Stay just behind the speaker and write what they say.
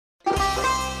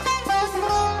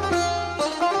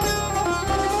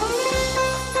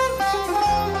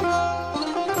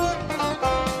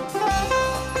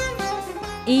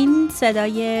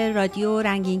صدای رادیو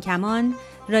رنگین کمان،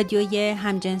 رادیوی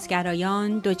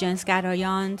همجنسگرایان،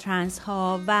 دوجنسگرایان، ترنس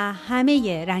ها و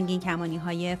همه رنگین کمانی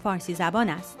های فارسی زبان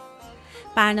است.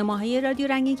 برنامه های رادیو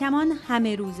رنگین کمان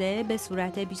همه روزه به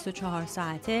صورت 24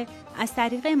 ساعته از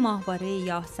طریق ماهواره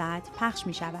یاهصد پخش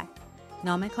می شود.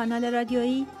 نام کانال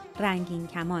رادیویی رنگین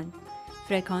کمان،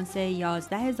 فرکانس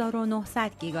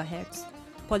 11900 گیگاهرتز،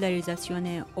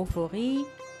 پولاریزاسیون افقی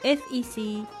FEC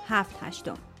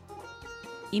 7/8.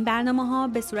 این برنامه ها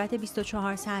به صورت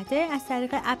 24 ساعته از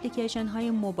طریق اپلیکیشن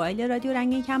های موبایل رادیو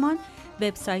رنگین کمان،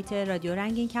 وبسایت رادیو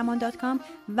رنگین کمان.com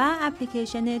و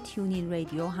اپلیکیشن تیونین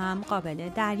رادیو هم قابل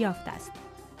دریافت است.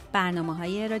 برنامه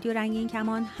های رادیو رنگین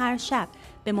کمان هر شب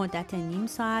به مدت نیم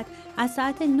ساعت از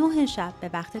ساعت 9 شب به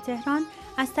وقت تهران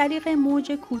از طریق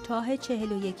موج کوتاه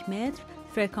 41 متر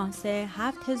فرکانس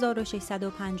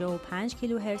 7655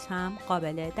 کیلوهرتز هم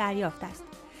قابل دریافت است.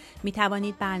 می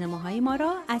توانید برنامه‌های ما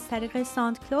را از طریق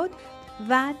ساوند کلود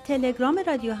و تلگرام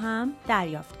رادیو هم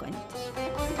دریافت کنید.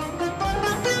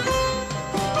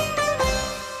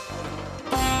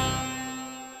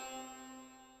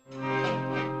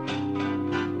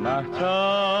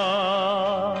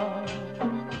 مهتاب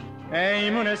ای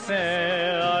مونس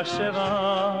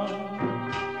عاشقان،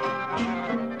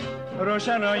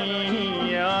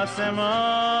 روشنایی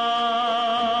آسمان،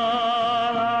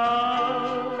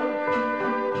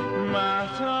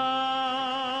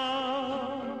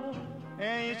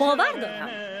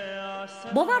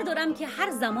 باور دارم که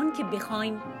هر زمان که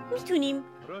بخوایم میتونیم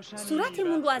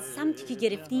صورتمون رو از سمتی که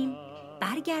گرفتیم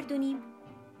برگردونیم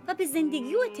و به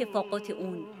زندگی و اتفاقات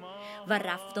اون و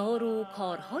رفتار و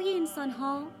کارهای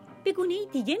انسانها به گونه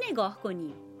دیگه نگاه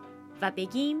کنیم و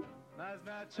بگیم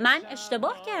من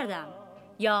اشتباه کردم،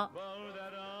 یا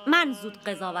من زود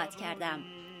قضاوت کردم،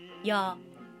 یا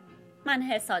من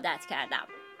حسادت کردم.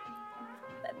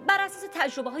 بر اساس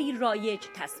تجربه‌های رایج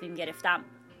تصمیم گرفتم،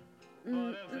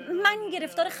 من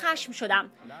گرفتار خشم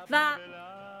شدم و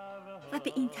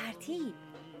به این ترتیب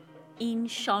این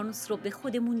شانس رو به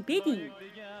خودمون بدیم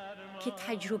که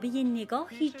تجربه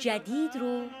نگاهی جدید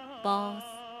رو باز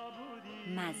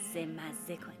مزه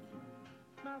کنیم.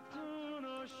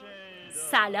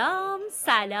 سلام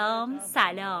سلام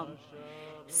سلام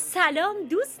سلام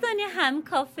دوستان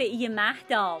همکافه‌ای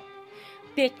مهتاب،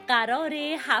 به قرار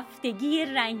هفتگی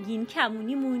رنگین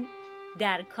کمونیمون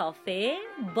در کافه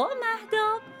با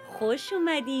مهتاب خوش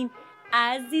اومدین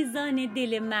عزیزان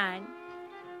دل من.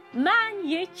 من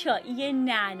یک چایی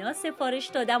نعنا سفارش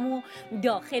دادم و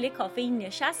داخل کافه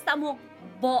نشستم و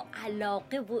با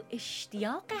علاقه و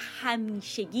اشتیاق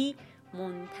همیشگی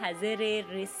منتظر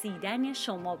رسیدن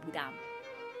شما بودم.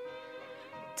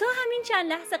 تا همین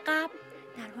چند لحظه قبل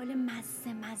در حال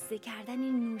مزه کردن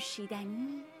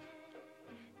نوشیدنی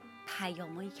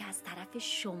پیامایی که از طرف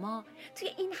شما توی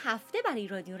این هفته برای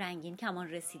رادیو رنگین کمان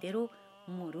رسیده رو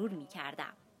مرور می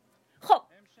کردم. خب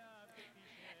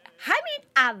همین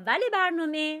اول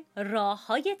برنامه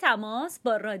راه‌های تماس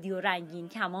با رادیو رنگین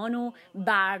کمان و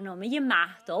برنامه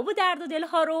مهتاب و درد و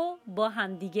دلها رو با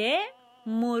همدیگه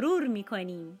مرور می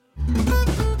کنیم.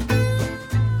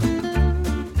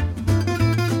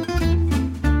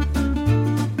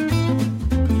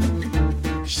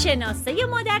 شناسه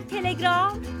ما در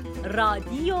تلگرام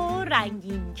رادیو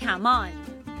رنگین کمان،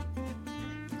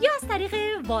 یا از طریق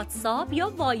واتساپ یا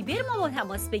وایبر ما با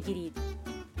تماس بگیرید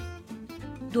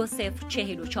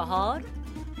 2044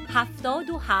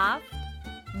 77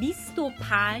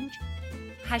 25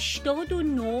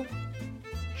 89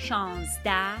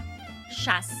 16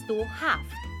 67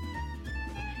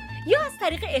 یا از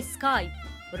طریق اسکایپ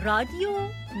رادیو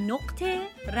نقطه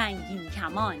رنگین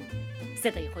کمان.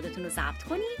 صدای خودتون رو ضبط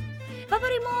کنید و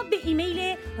برای ما به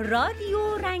ایمیل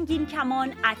رادیو رنگین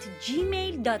کمان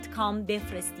 @gmail.com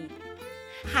بفرستید.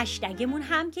 هشتگمون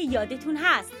هم که یادتون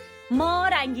هست، ما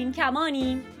رنگین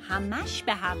کمانیم، همش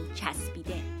به هم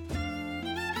چسبیده.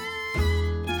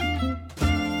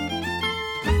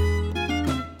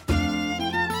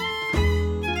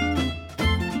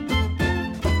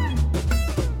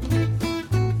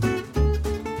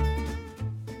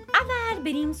 اول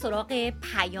بریم سراغ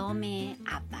پیام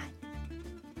اول.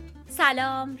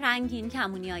 سلام رنگین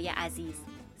کمونیای عزیز.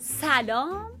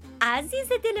 سلام عزیز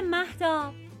دل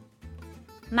مهتاب.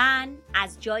 من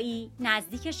از جایی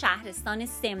نزدیک شهرستان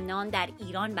سمنان در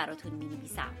ایران براتون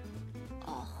می‌نویسم.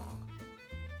 آخ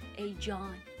ای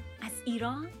جان، از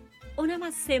ایران؟ اونم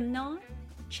از سمنان؟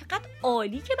 چقدر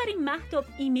عالی که برای مهتاب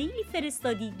ایمیلی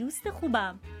فرستادی دوست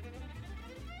خوبم.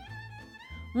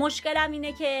 مشکلم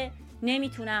اینه که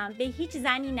نمیتونم به هیچ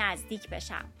زنی نزدیک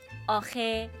بشم.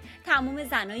 آخه تمام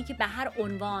زنایی که به هر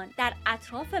عنوان در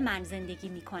اطراف من زندگی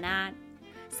میکنن،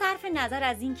 صرف نظر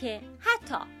از این که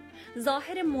حتی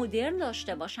ظاهر مدرن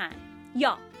داشته باشن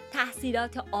یا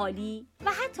تحصیلات عالی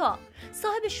و حتی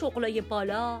صاحب شغلای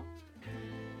بالا،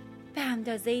 به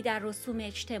اندازه‌ای در رسوم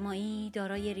اجتماعی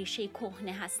دارای ریشه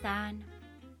کهنه هستن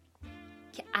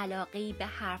که علاقه‌ای به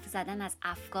حرف زدن از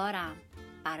افکارم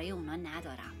برای اونا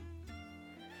ندارم.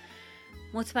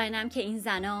 مطمئنم که این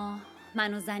زنا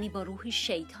منو زنی با روحی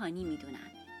شیطانی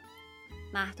میدونن.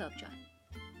 مهتاب جان،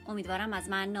 امیدوارم از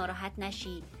من ناراحت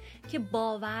نشی که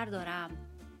باور دارم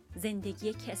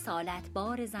زندگی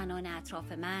کسالتبار زنان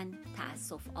اطراف من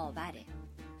تأسف آوره،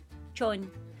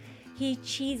 چون هیچ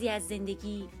چیزی از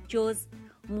زندگی جز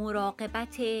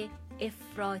مراقبت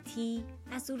افراطی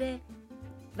از زور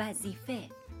وظیفه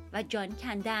و جان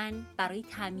کندن برای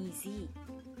تمیزی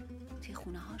توی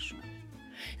خونه هاشون،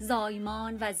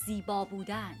 زایمان و زیبا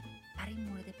بودن برای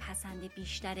مورد پسند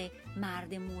بیشتر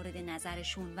مرد مورد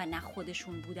نظرشون و نه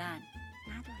خودشون بودن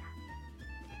ندارن.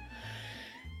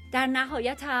 در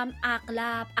نهایت هم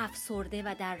اغلب افسرده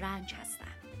و در رنج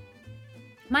هستن.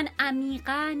 من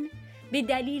عمیقاً به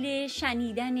دلیل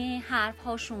شنیدن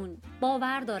حرفهاشون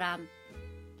باور دارم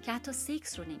که حتی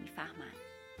سکس رو نمیفهمن.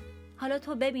 حالا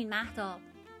تو ببین مهتاب،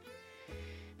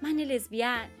 من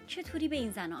لزبیان چطوری به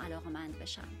این زنا علاقه‌مند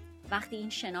بشم وقتی این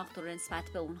شناخت رو نسبت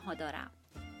به اونها دارم؟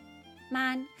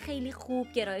 من خیلی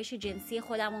خوب گرایش جنسی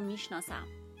خودم رو میشناسم.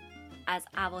 از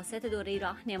اواسط دوره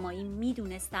راهنمایی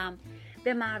میدونستم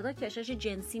به مردا کشش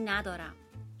جنسی ندارم،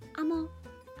 اما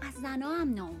از زنا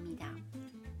هم ناامیدم.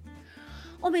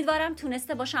 امیدوارم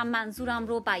تونسته باشم منظورم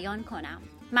رو بیان کنم.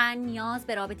 من نیاز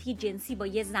به رابطه جنسی با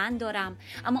یه زن دارم،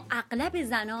 اما اغلب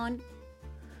زنان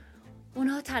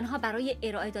اونا تنها برای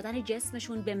ارائه دادن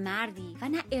جسمشون به مردی و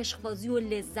نه عشقبازی و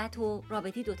لذت و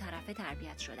رابطه دو طرفه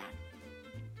تربیت شدن.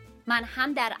 من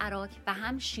هم در عراق و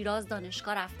هم شیراز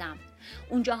دانشگاه رفتم.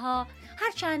 اونجاها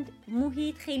هرچند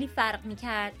محیط خیلی فرق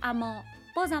میکرد، اما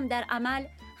بازم در عمل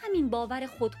همین باور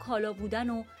خودکالا بودن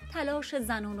و تلاش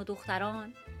زنان و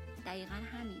دختران دقیقا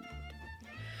همین بود.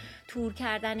 تور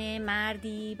کردن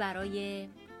مردی برای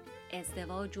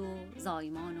ازدواج و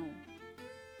زایمان و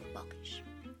باقیش.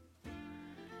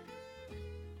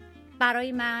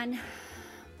 برای من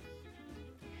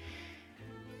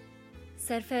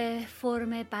صرف فرم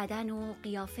بدن و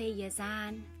قیافه یه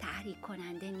زن تحریک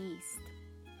کننده نیست.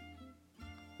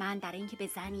 من برای اینکه به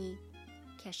زنی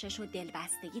کشش و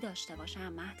دلبستگی داشته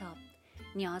باشم مهتاب،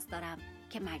 نیاز دارم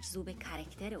که مجذوب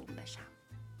کاراکتر اون بشم.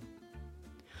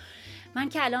 من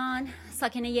که الان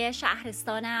ساکنه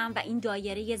شهرستانم و این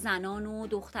دایره زنان و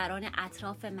دختران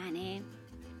اطراف منه،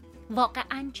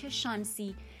 واقعاً چه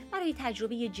شانسی برای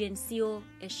تجربه جنسی و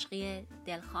عشقی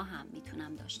دلخواهم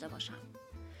میتونم داشته باشم.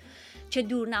 چه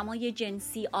دورنمای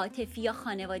جنسی، عاطفی یا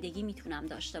خانوادگی میتونم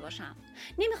داشته باشم.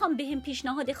 نمیخوام بهم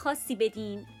پیشنهاد خاصی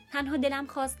بدین، تنها دلم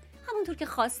خواست همونطور که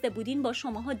خواسته بودین با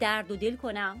شماها درد و دل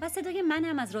کنم و صدای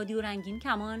منم از رادیو رنگین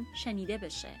کمان شنیده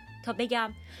بشه، تا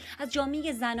بگم از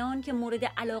جامعه زنان که مورد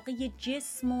علاقه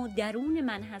جسم و درون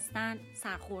من هستن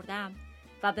سرخوردم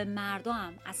و به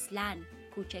مردم اصلاً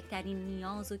کوچکترین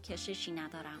نیاز و کششی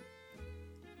ندارم.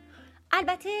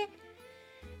 البته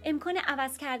امکان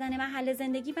عوض کردن محل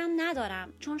زندگی من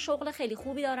ندارم، چون شغل خیلی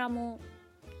خوبی دارم و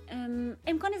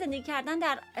امکان زندگی کردن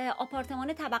در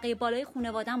آپارتمان طبقه بالای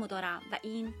خانواده‌مو دارم و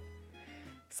این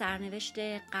سرنوشت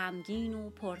غمگین و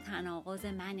پرتناقض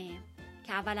منه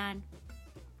که اولا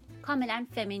کاملا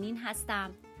فمینین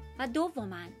هستم و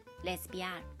دوما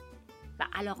لزبیان و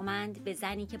علاقمند به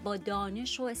زنی که با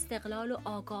دانش و استقلال و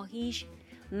آگاهیش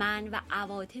من و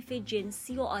عواطف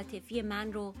جنسی و عاطفی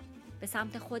من رو به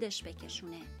سمت خودش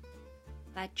بکشونه.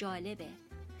 و جالبه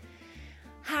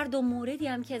هر دو موردی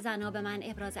هم که زنا به من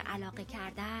ابراز علاقه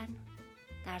کردن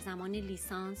در زمان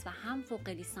لیسانس و هم فوق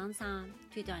لیسانس هم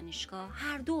توی دانشگاه،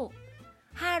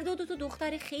 هر دو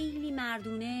دختر خیلی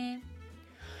مردونه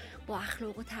با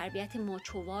اخلاق و تربیت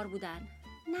ماچووار بودن،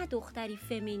 نه دختری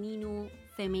فمینین و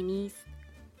فمینیست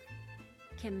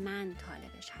که من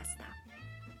طالبش هستم.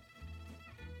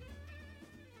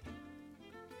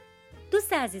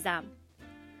 دوست عزیزم،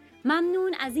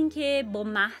 ممنون از اینکه با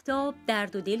مهتاب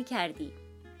درد و دل کردی.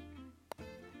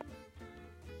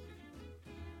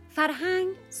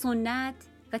 فرهنگ، سنت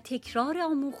و تکرار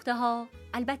آموخته ها،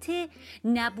 البته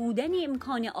نبودن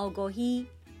امکان آگاهی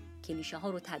کلیشه ها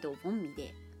رو تداوم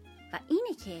میده و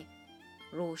اینه که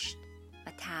رشد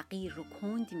و تغییر رو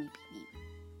کند میبینیم.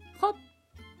 خب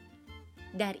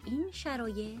در این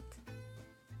شرایط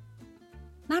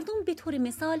مردم به طور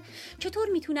مثال چطور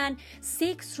میتونن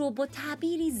سکس رو با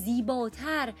تعبیری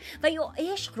زیباتر و یا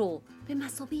عشق رو به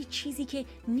مثابه چیزی که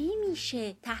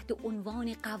نمیشه تحت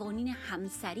عنوان قوانین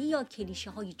همسری یا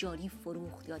کلیشه های جاری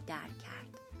فروخت یا درک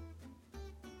کرد؟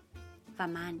 و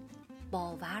من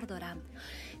باور دارم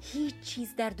هیچ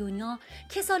چیز در دنیا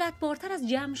کسالت بارتر از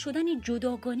جمع شدن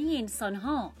جداگانه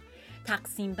انسانها،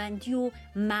 تقسیم بندی و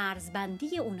مرز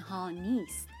بندی اونها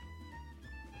نیست.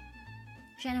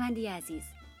 شنونده عزیز،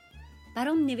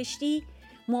 برام نوشتی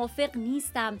موافق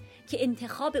نیستم که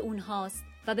انتخاب اونهاست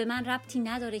و به من ربطی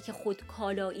نداره که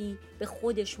خودکالایی به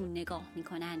خودشون نگاه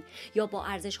میکنن یا با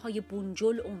ارزش‌های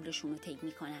بنجل عمرشون رو طی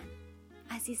میکنن.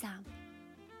 عزیزم،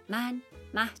 من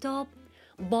مهتاب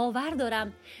باور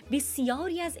دارم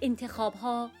بسیاری از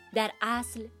انتخاب‌ها در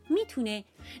اصل میتونه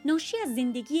ناشی از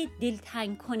زندگی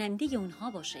دلتنگ کننده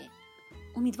اونها باشه.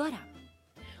 امیدوارم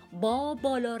با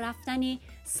بالا رفتن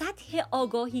سطح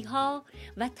آگاهی‌ها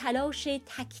و تلاش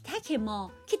تک تک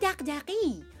ما که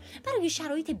دغدغه‌ای برای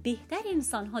شرایط بهتر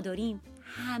انسان‌ها داریم،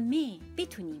 همه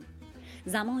بتونیم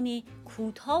زمان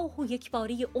کوتاه و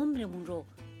یکباره عمرمون رو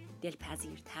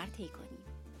دلپذیرتر طی کنیم.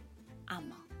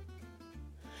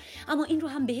 اما این رو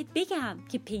هم بهت بگم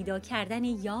که پیدا کردن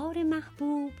یار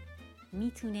محبوب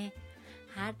میتونه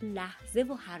هر لحظه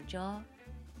و هر جا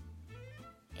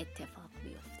اتفاق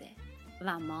بیفته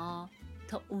و ما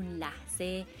تا اون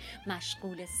لحظه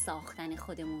مشغول ساختن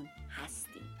خودمون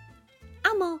هستیم.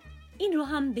 اما این رو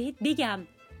هم بهت بگم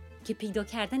که پیدا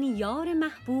کردن یار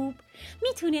محبوب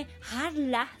میتونه هر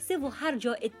لحظه و هر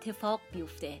جا اتفاق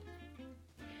بیفته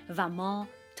و ما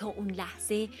تا اون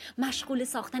لحظه مشغول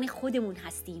ساختن خودمون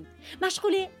هستیم،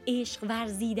 مشغول عشق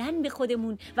ورزیدن به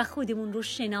خودمون و خودمون رو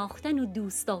شناختن و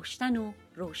دوست داشتن و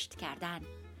رشد کردن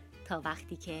تا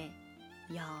وقتی که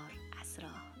یار از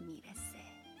راه میرسه.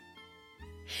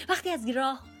 وقتی از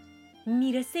راه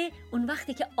میرسه اون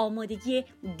وقتی که آمادگی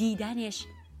دیدنش،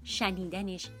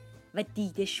 شنیدنش و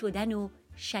دیده شدن و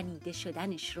شنیده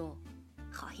شدنش رو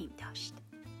خواهیم داشت.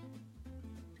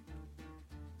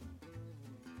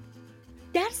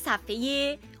 در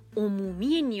صفحه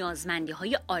عمومی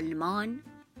نیازمندی‌های آلمان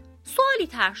سوالی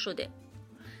طرح شده.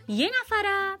 یه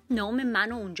نفرم نام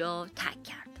منو اونجا تگ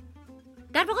کرد،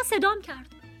 در واقع صدام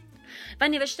کرد و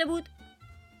نوشته بود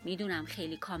میدونم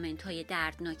خیلی کامنت های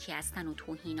دردناکی هستن و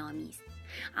توهین‌آمیز،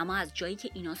 اما از جایی که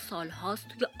اینا سالهاست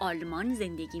توی آلمان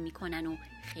زندگی میکنن و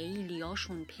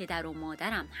خیلیاشون پدر و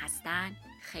مادرم هستن،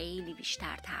 خیلی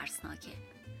بیشتر ترسناکه.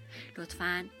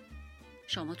 لطفاً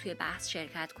شما توی بحث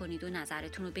شرکت کنید و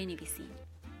نظرتون رو بنویسید.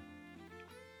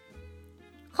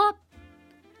 خب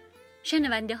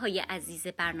شنونده های عزیز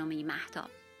برنامه مهتاب،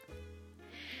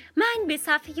 من به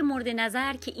صفحه مورد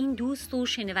نظر که این دوست و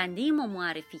شنونده ما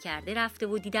معرفی کرده رفته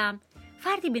و دیدم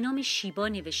فردی به نام شیبا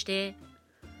نوشته: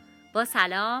 با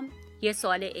سلام، یه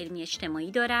سوال علمی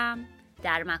اجتماعی دارم.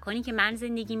 در مکانی که من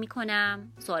زندگی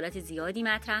میکنم سوالات زیادی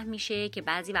مطرح میشه که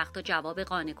بعضی وقتا جواب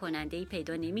قانع کننده‌ای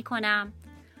پیدا نمیکنم.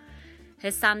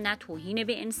 حسم نه توهین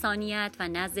به انسانیت و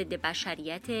نه ضد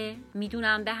بشریته.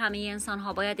 میدونم به همه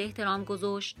انسان‌ها باید احترام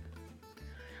گذاشت.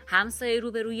 همسایه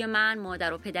روبروی من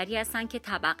مادر و پدری هستن که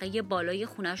طبقه بالای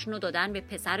خونه‌شون رو دادن به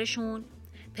پسرشون.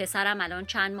 پسرم الان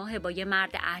چند ماه با یه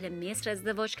مرد اهل مصر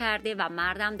ازدواج کرده و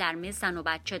مردم در مصر و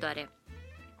بچه داره.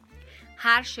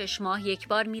 هر 6 ماه یک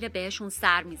بار میره بهشون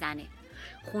سر میزنه.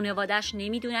 خانواده‌اش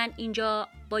نمیدونن اینجا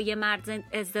با یه مرد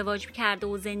ازدواج کرده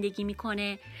و زندگی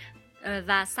میکنه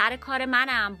و سر کار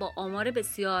منم با آمار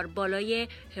بسیار بالای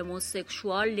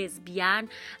هموسکسوال، لزبیان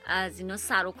از اینا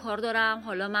سر و کار دارم.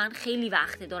 حالا من خیلی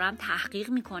وقته دارم تحقیق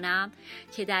میکنم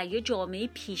که در یه جامعه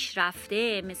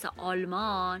پیشرفته مثل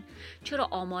آلمان چرا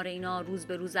آمار اینا روز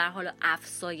به روز در حال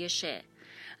افزایشه.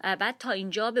 بعد تا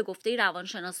اینجا به گفته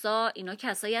روانشناسا اینا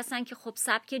کسایی هستن که خب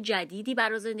سبک جدیدی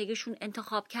برای زندگیشون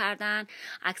انتخاب کردن،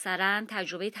 اکثرا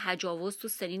تجربه تجاوز تو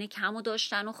سنین کمو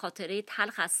داشتن و خاطره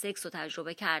تلخ از سکس رو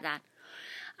تجربه کردن.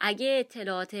 اگه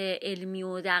اطلاعات علمی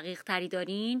و دقیق تری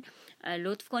دارین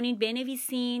لطف کنین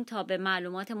بنویسین تا به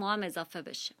معلومات ما هم اضافه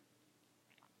بشه.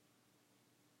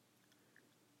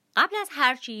 قبل از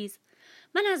هر چیز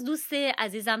من از دوست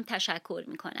عزیزم تشکر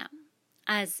میکنم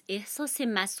از احساس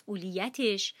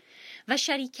مسئولیتش و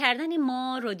شریک کردن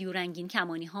ما رادیو رنگین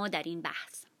کمانی ها در این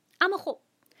بحث. اما خب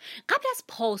قبل از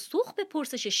پاسخ به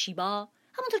پرسش شیبا،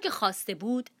 همونطور که خواسته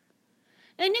بود،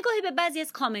 نگاهی به بعضی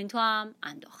از کامنت ها هم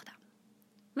انداختم.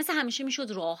 مثل همیشه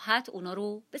میشد راحت اونا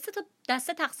رو به 3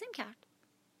 دسته تقسیم کرد.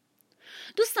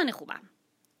 دوستان خوبم،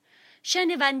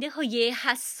 شنونده های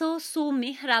حساس و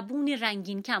مهربون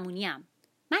رنگین کمونیم،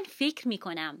 من فکر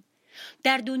میکنم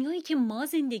در دنیایی که ما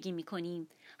زندگی میکنیم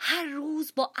هر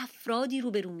روز با افرادی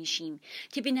روبرو میشیم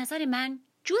که به نظر من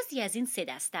جزئی از این 3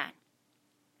 دستن.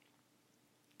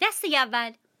 دسته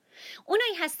اول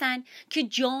اونایی هستن که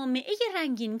جامعه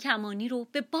رنگین کمانی رو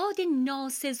به باد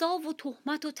ناسزا و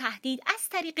تهمت و تهدید از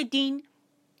طریق دین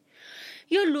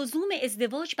یا لزوم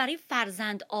ازدواج برای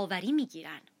فرزند آوری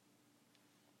میگیرن.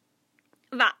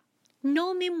 و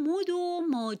نام مد و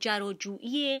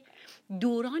ماجراجویی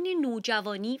دوران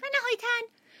نوجوانی و نهایتاً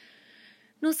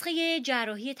نسخه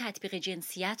جراحی تطبیق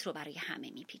جنسیت رو برای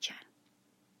همه میپیچن.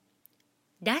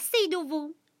 دسته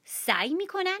دوم سعی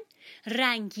میکنن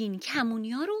رنگین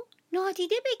کمونیا رو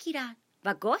نادیده بگیرن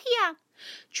و گاهی هم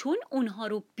چون اونها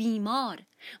رو بیمار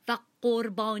و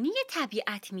قربانی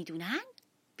طبیعت میدونن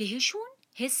بهشون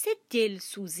حس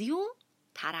دلسوزی و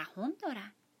ترحم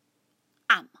دارن.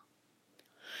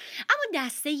 اما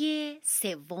دسته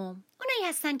سوم اونایی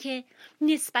هستن که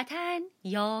نسبتاً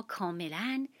یا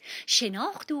کاملاً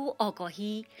شناخت و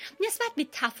آگاهی نسبت به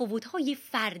تفاوت‌های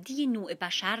فردی نوع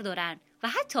بشر دارن و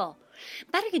حتی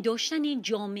برای داشتن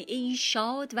جامعه‌ای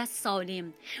شاد و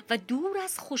سالم و دور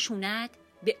از خشونت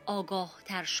به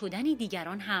آگاه‌تر شدن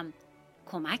دیگران هم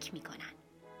کمک میکنن.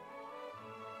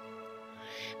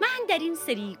 من در این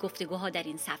سری گفتگوها در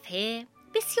این صفحه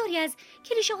بسیاری از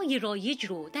کلیشه‌های رایج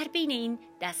رو در بین این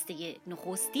دسته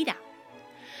نخست دیدم.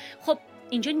 خب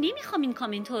اینجا نمیخوام این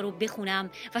کامنت ها رو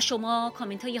بخونم و شما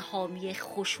کامنت های حامی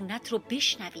خشونت رو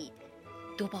بشنوید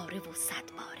دوباره و 100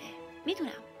 باره.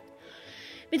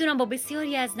 میدونم با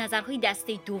بسیاری از نظرهای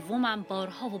دسته دومم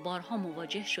بارها و بارها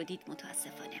مواجه شدید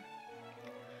متاسفانه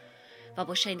و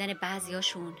با شنیدن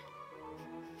بعضیاشون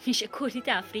میشه کلی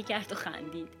تفریح کرد و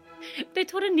خندید. به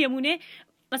طور نمونه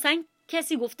مثلا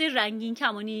کسی گفته رنگین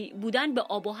کمانی بودن به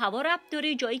آب و هوا ربط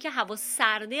داره، جایی که هوا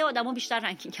سرده آدما بیشتر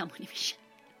رنگین کمانی میشه.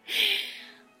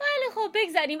 ولی خب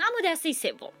بگذاریم. اما دسته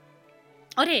سوم،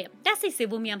 دسته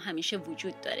سومی هم همیشه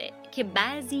وجود داره که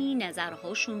بعضی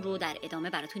نظرهاشون رو در ادامه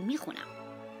براتون میخونم.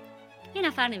 یه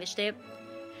نفر نوشته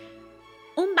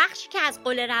اون بخشی که از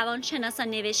قول روانشناسا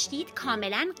نوشتید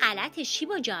کاملا غلطه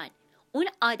شیبا جان، اون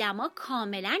آدما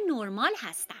کاملا نرمال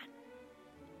هستن.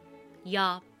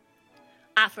 یا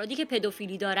افرادی که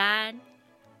پدوفیلی دارن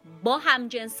با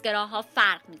همجنسگراها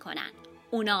فرق میکنن،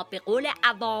 اونا به قول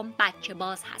عوام بچه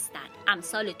باز هستن،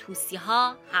 امثال توسی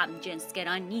ها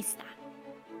همجنسگران نیستن.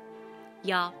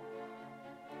 یا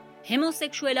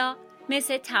هموسکشوالا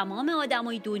مثل تمام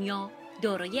آدمای دنیا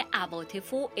دارای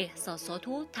عواطف و احساسات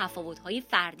و تفاوت‌های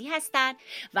فردی هستن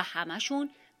و همشون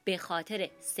به خاطر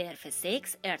صرف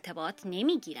سکس ارتباط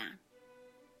نمیگیرن.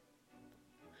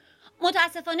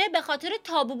 متاسفانه به خاطر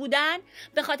تابو بودن،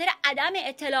 به خاطر عدم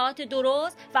اطلاعات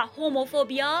درست و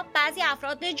هوموفوبیا بعضی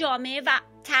افراد جامعه و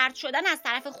طرد شدن از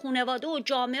طرف خانواده و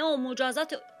جامعه و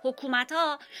مجازات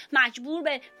حکومت‌ها مجبور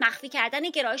به مخفی کردن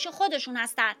گرایش خودشون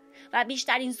هستن و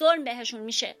بیشترین ظلم بهشون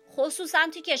میشه، خصوصا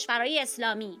توی کشورهای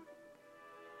اسلامی.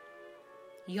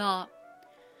 یا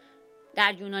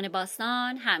در یونان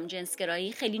باستان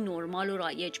همجنسگرایی خیلی نرمال و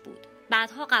رایج بود.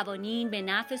 بعدها قوانین به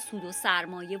نفع سود و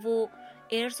سرمایه و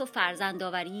ارث و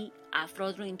فرزندآوری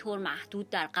افراد رو اینطور محدود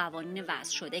در قوانین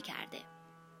وضع شده کرده.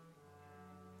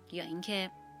 یا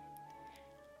اینکه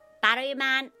برای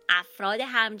من افراد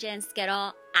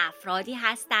همجنسگرا افرادی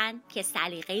هستن که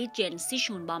سلیقه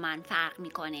جنسیشون با من فرق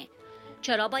میکنه.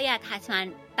 چرا باید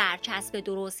حتما برچسب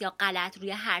درست یا غلط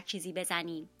روی هر چیزی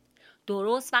بزنیم؟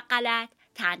 درست و غلط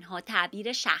تنها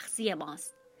تعبیر شخصی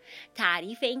ماست.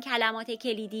 تعریف این کلمات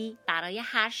کلیدی برای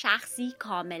هر شخصی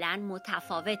کاملا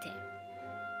متفاوته.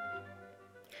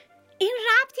 این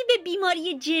ربطی به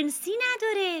بیماری جنسی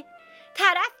نداره.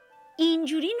 طرف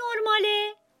اینجوری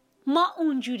نرماله، ما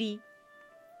اونجوری.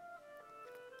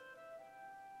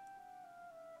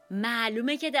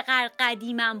 معلومه که دقیق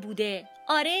قدیمم بوده.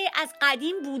 آره از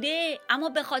قدیم بوده، اما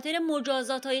به خاطر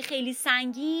مجازات‌های خیلی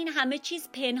سنگین همه چیز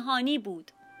پنهانی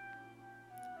بود.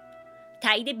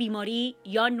 تایید بیماری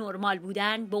یا نرمال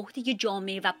بودن بحثی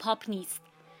جامعه و پاپ نیست.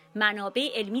 منابع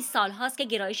علمی سالهاست که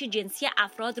گرایش جنسی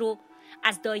افراد رو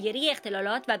از دایره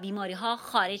اختلالات و بیماری‌ها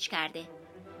خارج کرده.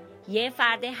 یه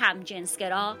فرد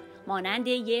همجنسگرا مانند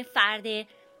یه فرد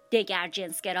دیگر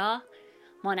جنسگرا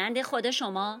مانند خود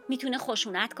شما میتونه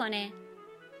خشونت کنه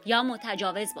یا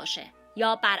متجاوز باشه،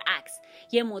 یا برعکس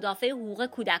یه مدافع حقوق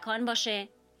کودکان باشه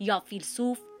یا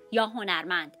فیلسوف یا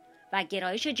هنرمند و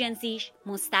گرایش جنسیش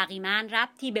مستقیما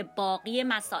ربطی به باقی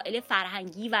مسائل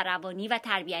فرهنگی و روانی و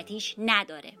تربیتیش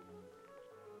نداره.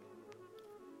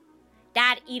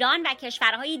 در ایران و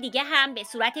کشورهای دیگه هم به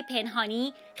صورت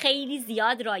پنهانی خیلی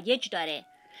زیاد رایج داره.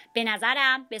 به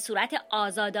نظرم به صورت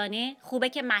آزادانه خوبه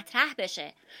که مطرح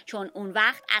بشه، چون اون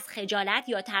وقت از خجالت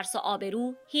یا ترس و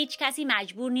آبرو هیچ کسی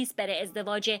مجبور نیست بره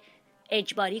ازدواج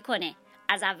اجباری کنه.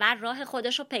 از اول راه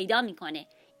خودشو پیدا میکنه.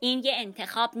 این یه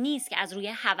انتخاب نیست که از روی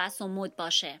هوس و مد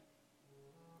باشه.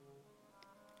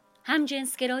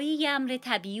 همجنسگرایی یه امر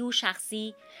طبیعی و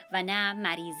شخصی و نه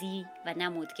مریضی و نه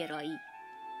مدگرایی.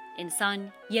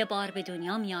 انسان یه بار به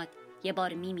دنیا میاد، یه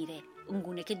بار میمیره.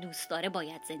 اونگونه که دوست داره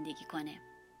باید زندگی کنه.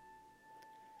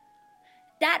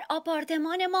 در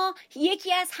آپارتمان ما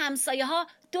یکی از همسایه ها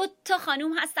 2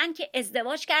 خانوم هستن که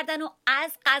ازدواج کردن و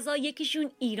از قضا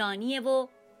یکیشون ایرانیه و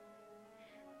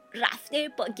رفته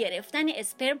با گرفتن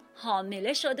اسپرم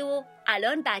حامله شده و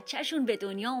الان بچهشون به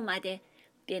دنیا اومده.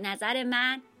 به نظر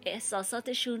من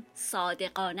احساساتشون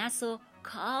صادقانه است و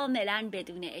کاملا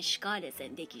بدون اشکال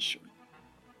زندگیشون.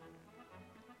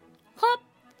 خب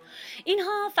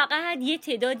اینها فقط یه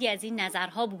تعدادی از این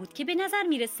نظرها بود که به نظر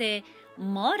میرسه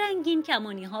ما رنگین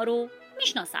کمانی ها رو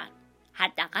میشناسن،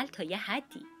 حداقل تا یه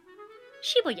حدی.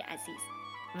 شیبای عزیز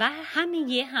و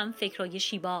همه هم فکرای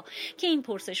شیبا که این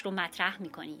پرسش رو مطرح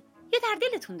میکنید یا در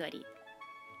دلتون دارید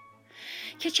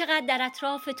که چقدر در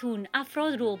اطرافتون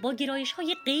افراد رو با گرایش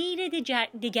های غیر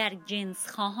دگر جنس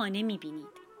خواهانه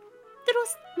میبینید.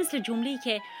 درست مثل جمله‌ای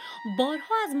که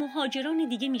بارها از مهاجران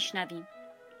دیگه میشنویم: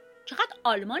 چقدر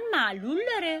آلمان معلول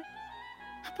داره.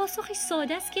 پاسخش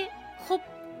ساده است که خب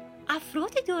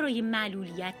افراد دارای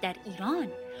معلولیت در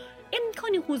ایران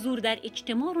امکان حضور در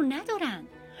اجتماع رو ندارند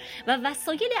و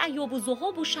وسایل ایاب و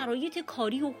ذهاب و شرایط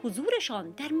کاری و حضورشان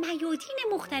در میادین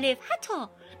مختلف، حتی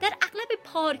در اغلب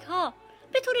پارک ها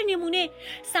به طور نمونه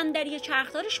صندلی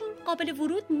چرخدارشون قابل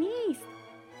ورود نیست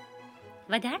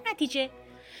و در نتیجه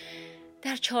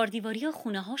در 4 دیواری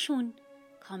خونه هاشون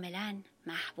کاملا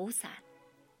محبوسن.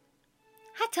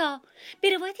 حتی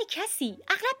به روایت کسی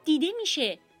اغلب دیده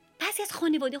میشه بعضی از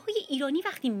خانواده های ایرانی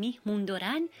وقتی مهمون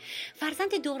دارن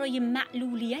فرزند دارای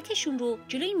معلولیتشون رو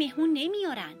جلوی مهمون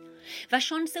نمیارن و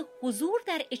شانس حضور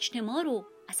در اجتماع رو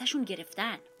ازشون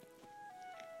گرفتن.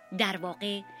 در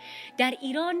واقع در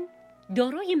ایران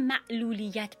دارای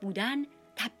معلولیت بودن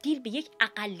تبدیل به یک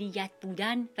اقلیت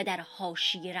بودن و در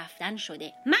حاشیه رفتن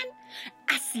شده. من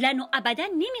اصلاً و ابداً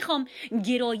نمیخوام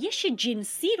گرایش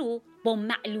جنسی رو با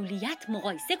معلولیت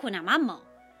مقایسه کنم، اما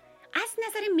از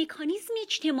نظر مکانیزم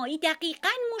اجتماعی دقیقاً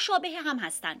مشابه هم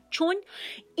هستن، چون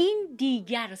این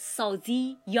دیگر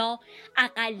سازی یا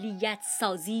اقلیت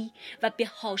سازی و به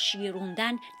حاشیه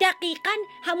راندن دقیقاً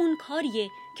همون کاریه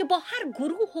که با هر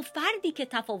گروه و فردی که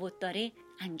تفاوت داره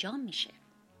انجام میشه.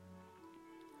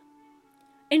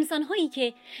 انسان‌هایی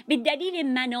که به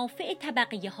دلیل منافع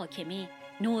طبقه حاکمه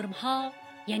نرم‌ها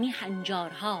یعنی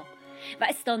هنجارها و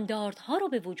استانداردها رو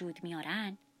به وجود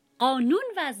میارن، قانون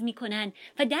وضع میکنن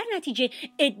و در نتیجه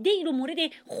عده‌ای رو مورد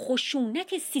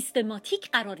خشونت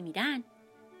سیستماتیک قرار میدن،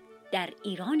 در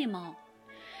ایران ما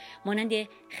مانند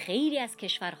خیلی از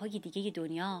کشورهای دیگه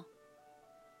دنیا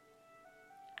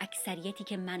اکثریتی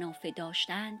که منافع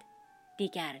داشتند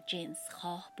دیگر جنس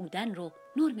خواه بودن رو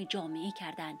نرم جامعه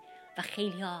کردن و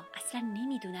خیلی ها اصلا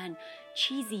نمیدونن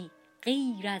چیزی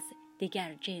غیر از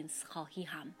دیگر جنس خواهی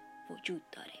هم وجود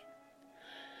داره،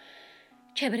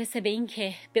 چه برسه به این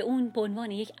که به اون به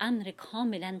عنوان یک امر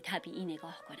کاملا طبیعی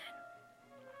نگاه کنن.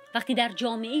 وقتی در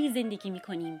جامعه زندگی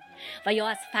میکنیم و یا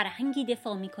از فرهنگی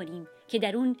دفاع میکنیم که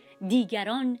در اون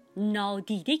دیگران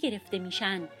نادیده گرفته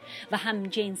میشن و هم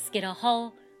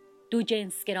جنسگراها، دو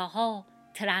جنسگراها،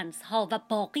 ترنسها و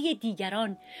باقی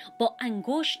دیگران با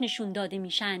انگشت نشون داده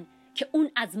میشن که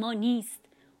اون از ما نیست،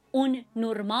 اون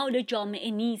نرمال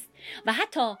جامعه نیست و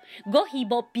حتی گاهی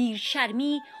با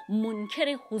بیرشرمی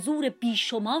منکر حضور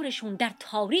بیشمارشون در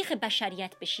تاریخ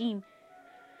بشریت بشیم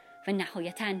و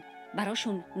نهایتاً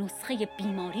براشون نسخه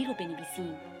بیماری رو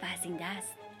بنویسیم و از این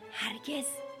دست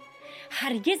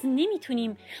هرگز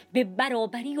نمیتونیم به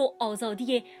برابری و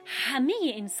آزادی همه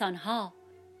انسانها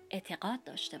اعتقاد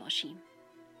داشته باشیم.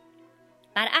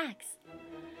 برعکس،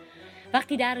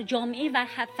 وقتی در جامعه و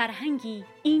فرهنگی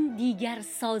این دیگر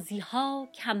سازی ها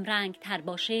کمرنگ تر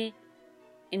باشه،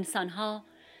 انسان ها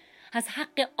از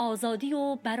حق آزادی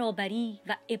و برابری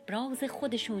و ابراز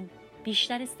خودشون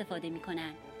بیشتر استفاده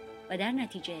میکنن و در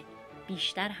نتیجه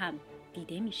بیشتر هم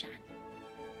دیده میشن.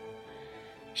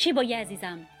 شیبای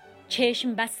عزیزم،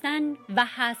 چشم بستن و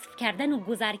حذف کردن و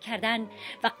گذر کردن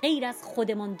و غیر از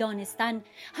خودمان دانستن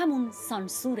همون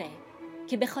سانسوره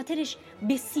که به خاطرش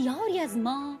بسیاری از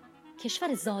ما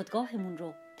کشور زادگاهمون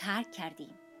رو ترک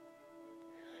کردیم.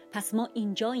 پس ما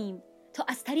اینجاییم تا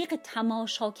از طریق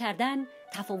تماشا کردن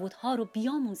تفاوت‌ها رو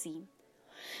بیاموزیم.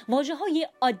 واژه‌های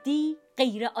عادی،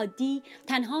 غیر عادی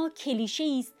تنها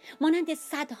کلیشه‌ای است مانند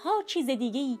صدها چیز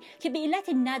دیگه‌ای که به علت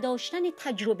نداشتن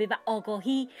تجربه و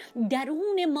آگاهی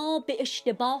درون ما به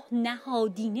اشتباه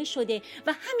نهادینه شده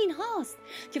و همین هاست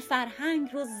که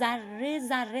فرهنگ رو ذره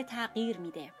ذره تغییر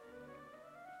میده.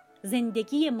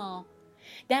 زندگی ما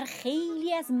در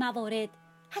خیلی از موارد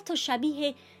حتی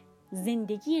شبیه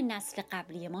زندگی نسل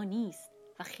قبلی ما نیست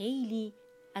و خیلی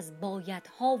از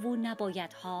بایدها و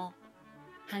نبایدها،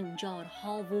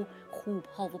 هنجارها و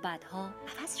خوبها و بدها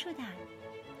عوض شدن.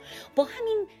 با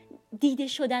همین دیده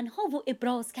شدن ها و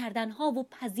ابراز کردن ها و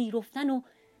پذیرفتن و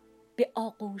به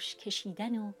آغوش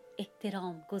کشیدن و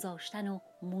احترام گذاشتن و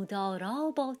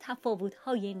مدارا با تفاوت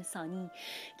های انسانی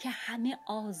که همه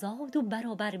آزاد و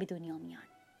برابر به دنیا میان.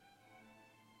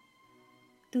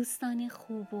 دوستان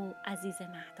خوب و عزیز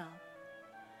مهداب،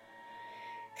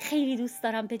 خیلی دوست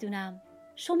دارم بدونم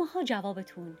شماها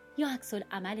جوابتون یا عکس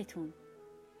العملتون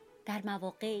در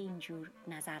مواقع اینجور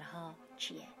نظرها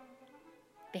چیه؟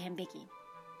 بهم بگین.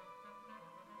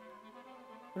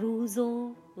 روز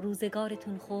و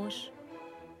روزگارتون خوش.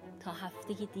 تا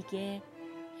هفته دیگه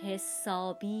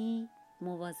حسابی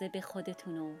مواظب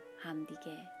خودتون و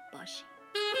همدیگه باشین.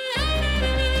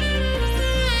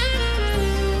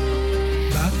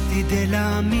 وقتی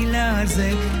دلم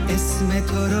میلرزه اسم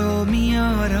تو رو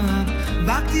میارم،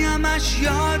 وقتی همش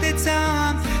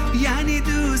یادتم یعنی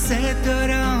دوست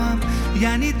دارم،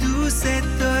 یعنی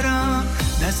دوست دارم.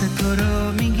 دست تو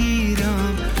رو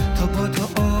میگیرم تا با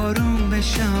تو آروم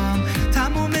بشم،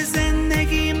 تموم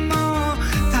زندگی ما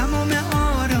تموم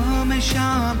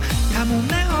آرامشم، تموم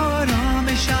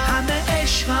آرامشم. همه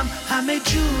عشقم همه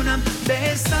جونم به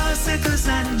احساس تو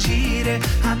زنجیره،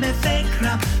 همه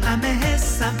فکرم همه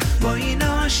حسم با این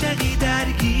عاشقی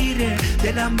درگیره،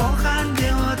 دلم با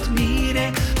خنده هات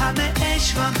میره. همه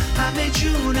عشقم همه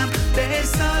جونم به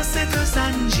احساس تو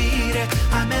زنجیره،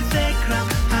 همه فکرم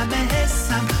همه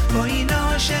حسم با این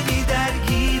عاشقی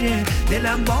درگیره،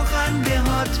 دلم با خنده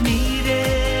هات میره،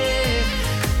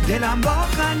 دلم با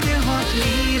خنده هات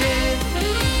میره.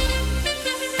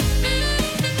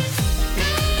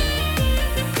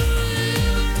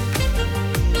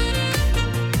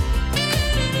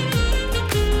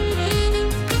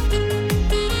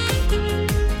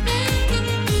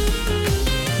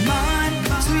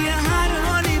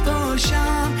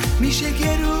 میشه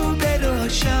که رو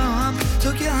براشم،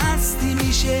 تو که هستی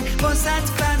میشه واسط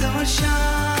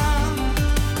فداشم.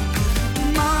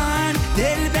 من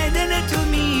دل به دل تو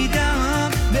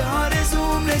میدم، به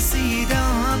آرزوم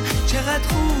رسیدم، چقدر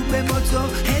خوبه با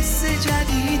تو حس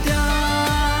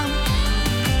جدیدم.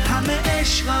 همه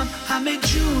عشقم همه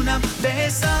جونم به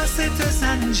احساس تو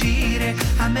زنجیره،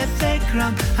 همه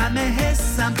فکرم همه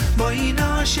حسم با این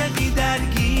عاشقی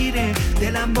درگیره،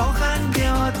 دلم با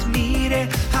خنده هات میره.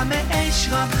 همه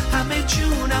عشقم همه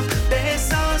جونم به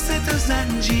احساس تو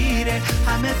زنجیره،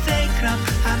 همه فکرم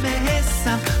همه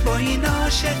حسم با این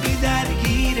عاشقی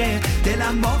درگیره،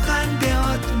 دلم با خنده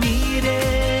هات میره،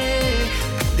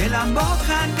 دلم با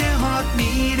خنده هات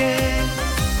میره.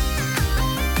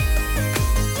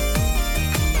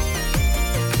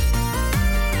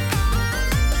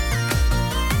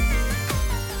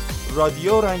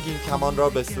 رادیو رنگین کمان را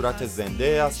به صورت زنده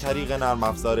از طریق نرم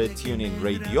افزار تیونینگ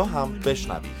رادیو هم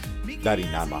بشنوید. در این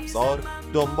نرم افزار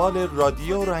دنبال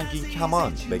رادیو رنگین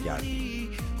کمان بگردید.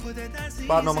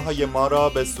 برنامه‌های ما را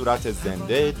به صورت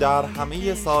زنده در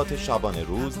همه ساعات شبانه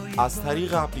روز از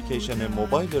طریق اپلیکیشن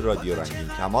موبایل رادیو رنگین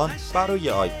کمان برای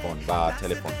آیفون و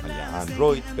تلفن‌های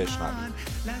اندروید بشنوید.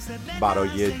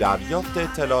 برای دریافت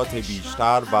اطلاعات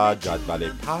بیشتر و جدول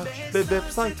پخش به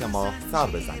وبسایت ما سر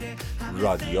بزنید.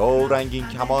 رادیو رنگین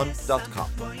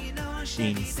کمان.com.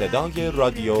 این صدای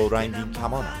رادیو رنگین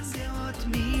کمان است.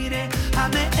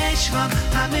 همه عشقم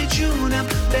همه جونم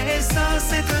به احساس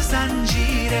تو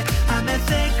زنجیره، همه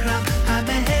فکرم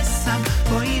همه حسم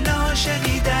با این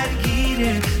عاشقی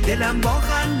درگیره، دلم با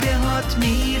خنده هات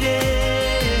میره،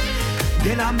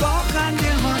 دلم با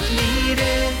خنده هات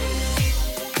میره.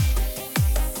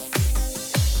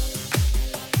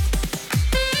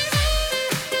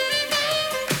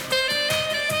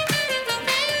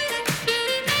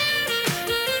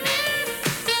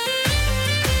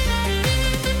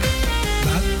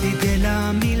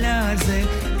 میلرزه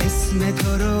اسم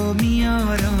تو رو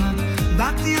میارم،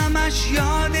 وقتی همش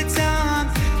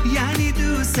یادتم یعنی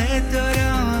دوست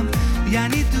دارم،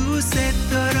 یعنی دوست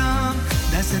دارم.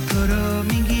 دست تو رو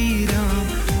میگیرم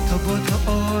تا با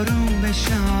تو آروم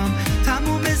بشم،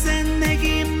 تموم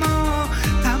زندگی ما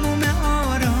تموم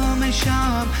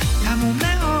آرامشم، تموم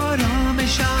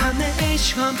آرامشم. همه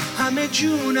عشقم همه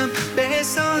جونم به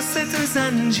احساس تو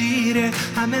زنجیره،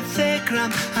 همه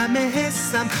فکرم همه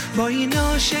حسم با این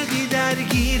عاشقی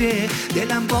درگیره،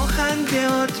 دلم با خنده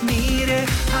هات میره.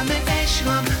 همه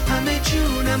عشقم همه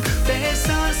جونم به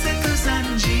احساس تو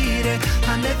زنجیره،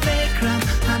 همه فکرم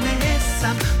همه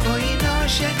حسم با این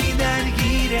عاشقی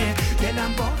درگیره،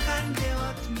 دلم با خنده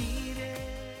هات میره.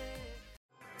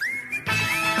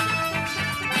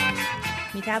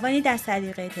 می توانید از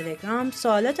طریق تلگرام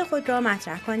سوالات خود را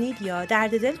مطرح کنید یا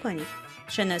درد دل کنید.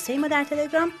 شناسه ما در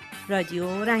تلگرام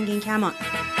رادیو رنگین کمان.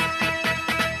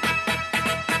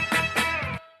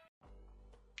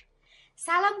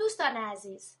 سلام دوستان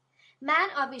عزیز. من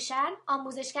آویشن،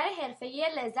 آموزشگر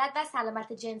حرفه‌ای لذت و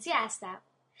سلامت جنسی هستم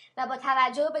و با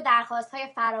توجه به درخواست‌های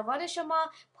فراوان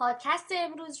شما پادکست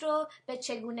امروز رو به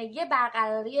چگونگی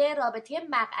برقراری رابطه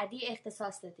مقعدی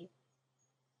اختصاص دادیم.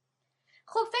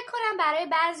 خب فکر کنم برای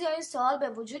بعضی این سوال به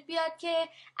وجود بیاد که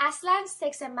اصلاً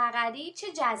سکس مقعدی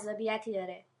چه جذابیتی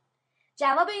داره؟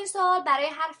 جواب این سوال برای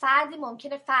هر فردی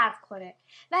ممکنه فرق کنه،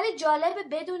 ولی جالبه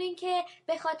بدونین که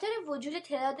به خاطر وجود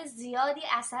تعداد زیادی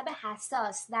عصب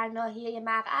حساس در ناحیه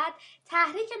مقعد،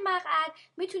 تحریک مقعد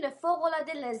میتونه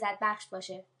فوق‌العاده لذت بخش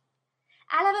باشه.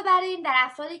 علاوه بر این در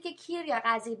افرادی که کیر یا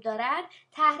قضیب دارن،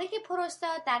 تحریک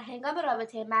پروستات در هنگام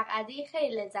رابطه مقعدی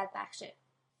خیلی لذت بخشه.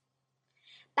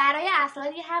 برای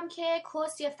افرادی هم که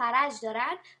کس یا فرج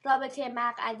دارن، رابطه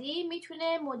مقعدی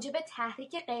میتونه موجب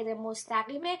تحریک غیر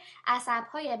مستقیم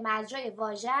عصب‌های مجرای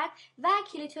واژن و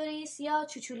کلیتوریس یا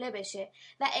چوچوله بشه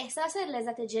و احساس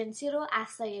لذت جنسی رو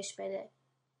افزایش بده.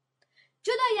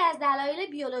 جدای از دلایل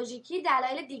بیولوژیکی،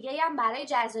 دلایل دیگه‌ای هم برای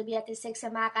جذابیت سکس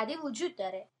مقعدی وجود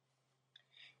داره.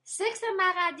 سکس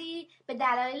مقعدی به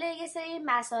دلایل یه سری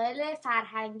مسائل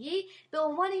فرهنگی به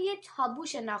عنوان یه تابو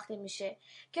شناخته میشه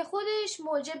که خودش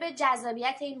موجب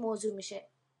جذابیت این موضوع میشه.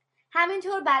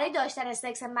 همینطور برای داشتن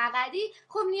سکس مقعدی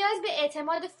خب نیاز به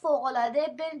اعتماد فوق‌العاده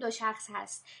بین دو شخص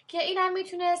هست که این هم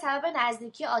میتونه سبب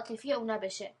نزدیکی عاطفی اونا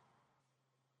بشه.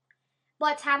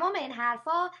 با تمام این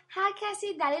حرفا هر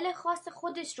کسی دلیل خاص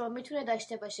خودش رو میتونه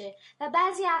داشته باشه و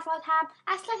بعضی افراد هم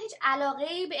اصلا هیچ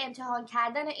علاقه‌ای به امتحان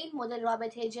کردن این مدل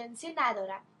رابطه جنسی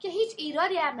ندارن که هیچ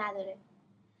ایرادی هم نداره.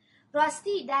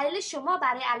 راستی دلیل شما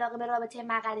برای علاقه به رابطه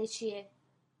مقعدی چیه؟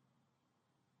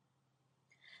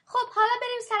 خب حالا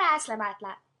بریم سر اصل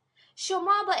مطلب.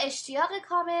 شما با اشتیاق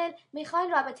کامل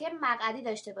میخواین رابطه مقعدی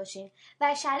داشته باشین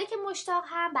و شریک مشتاق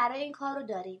هم برای این کار رو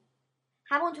دارین.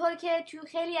 همونطور که توی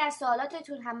خیلی از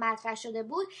سوالاتتون هم مطرح شده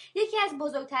بود، یکی از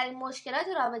بزرگترین مشکلات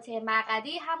رابطه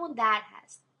مقعدی همون درد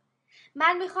هست.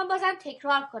 من میخوام بازم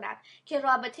تکرار کنم که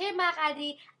رابطه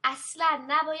مقعدی اصلا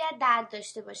نباید درد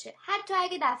داشته باشه، حتی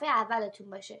اگه دفعه اولتون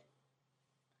باشه.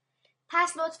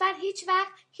 پس لطفاً هیچ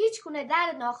وقت هیچ گونه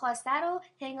درد ناخواسته رو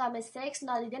هنگام سکس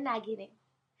نادیده نگیریم.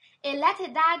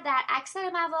 علت درد در اکثر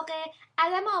مواقع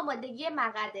عدم آمادگی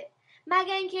مقعده،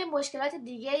 مگر اینکه مشکلات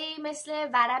دیگه‌ای مثل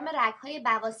ورم رگ‌های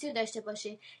بواسیر داشته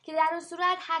باشید که در اون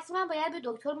صورت حتما باید به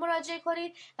دکتر مراجعه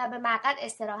کنید و به مقعد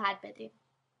استراحت بدید.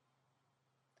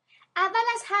 اول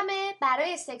از همه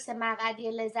برای سکس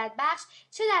مقعدی لذت بخش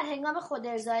چه در هنگام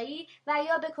خودارضایی و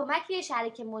یا به کمک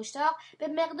شریک مشتاق به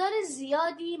مقدار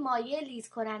زیادی مایع لیز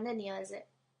کننده نیازه.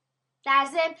 در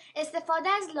ضمن استفاده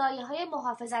از لایه‌های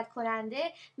محافظت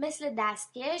کننده مثل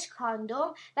دستکش،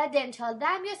 کاندوم و دنتال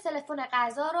دم یا تلفن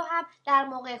غذا رو هم در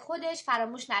موقع خودش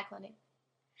فراموش نکنید.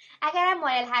 اگرم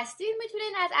مایل هستید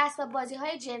میتونید از اسباب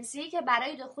بازی‌های جنسی که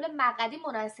برای دخول مقعدی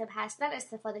مناسب هستن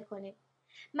استفاده کنید.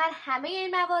 من همه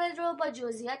این موارد رو با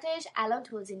جزئیاتش الان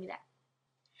توضیح میدم.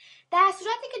 در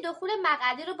صورتی که دخول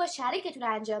مقعدی رو با شریکتون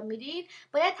انجام میدید،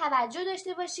 باید توجه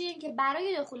داشته باشین که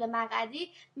برای دخول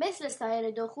مقعدی مثل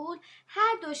سایر دخول،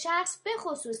 هر دو شخص به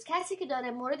خصوص کسی که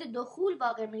داره مورد دخول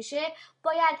واقع میشه،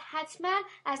 باید حتما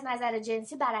از نظر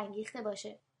جنسی برانگیخته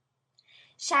باشه.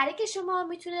 شریک شما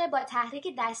میتونه با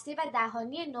تحریک دستی و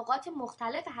دهانی نقاط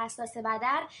مختلف حساس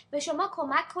بدن به شما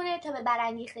کمک کنه تا به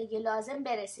برانگیختگی لازم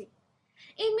برسید.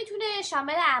 این میتونه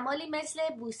شامل اعمالی مثل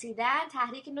بوسیدن،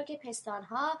 تحریک نوک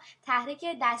پستانها، تحریک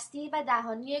دستی و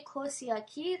دهانی کس یا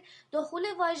کیر، دخول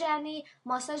واژنی،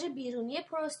 ماساژ بیرونی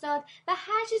پروستات و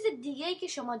هر چیز دیگه‌ای که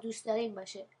شما دوست دارین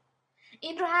باشه.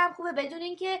 این رو هم خوبه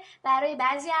بدونین که برای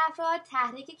بعضی افراد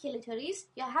تحریک کلیتوریس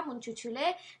یا همون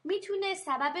چوچوله میتونه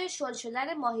سبب شل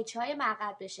شدن ماهیچه‌های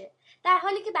مقعد بشه، در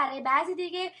حالی که برای بعضی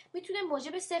دیگه میتونه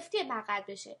موجب سفتی مقعد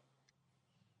بشه.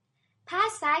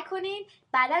 پس سعی کنین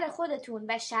بدن خودتون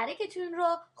و شریکتون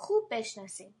رو خوب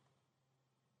بشناسین.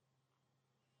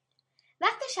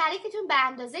 وقتی شریکتون به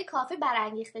اندازه کافی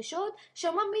برانگیخته شد،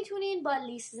 شما میتونین با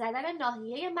لیس زدن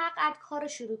ناحیه مقعد کار رو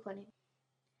شروع کنین.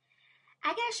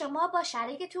 اگر شما با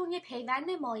شریکتون یه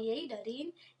پیوند مایعی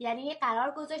دارین، یعنی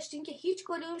قرار گذاشتین که هیچ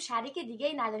کدوم شریک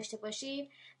دیگه‌ای نداشته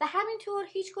باشین و همینطور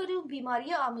هیچ کدوم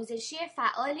بیماری آمیزشی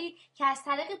فعالی که از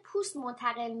طریق پوست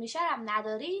منتقل میشه هم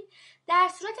ندارین، در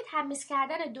صورت تمیز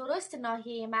کردن درست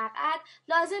ناحیه مقعد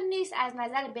لازم نیست از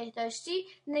نظر بهداشتی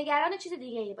نگران چیز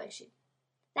دیگه‌ای باشین.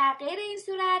 در غیر این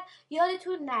صورت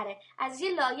یادتون نره از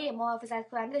یه لایه محافظت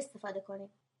کننده استفاده کنین.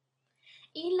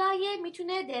 این لایه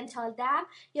میتونه دنتال دم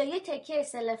یا یه تکه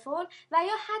سلفون و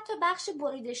یا حتی بخش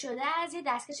بریده شده از یه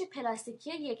دستکش پلاستیکی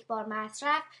یک بار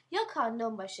مصرف یا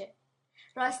کاندوم باشه.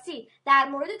 راستی در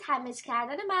مورد تمیز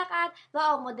کردن مقعد و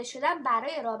آماده شدن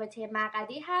برای رابطه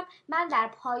مقعدی هم من در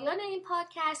پایان این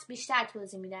پادکست بیشتر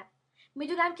توضیح میدم.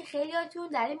 میدونم که خیلیاتون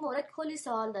در این مورد کلی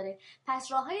سوال داره،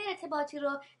 پس راه‌های ارتباطی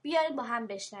رو بیارید با هم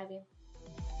بشنویم.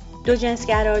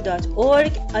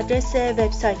 dojensgara.org آدرس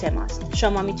وبسایت ماست.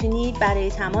 شما میتونید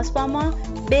برای تماس با ما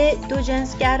به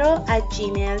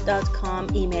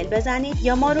dojensgara@gmail.com ایمیل بزنید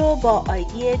یا ما رو با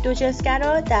آیدی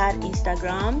دوجنسگرا در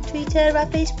اینستاگرام، توییتر و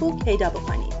فیسبوک پیدا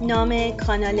بکنید. نام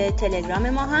کانال تلگرام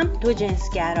ما هم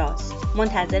دوجنسگراست.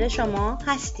 منتظر شما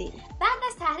هستیم. بعد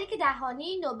از تحریک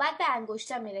دهانی نوبت به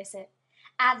انگشتا میرسه.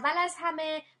 اول از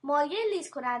همه مایع لیز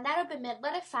کننده رو به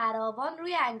مقدار فراوان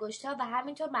روی انگشتا و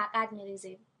همینطور مقعد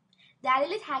میریزیم.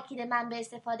 دلیل تاکید من به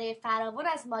استفاده فراوان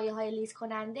از مایع‌های لیز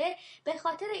کننده به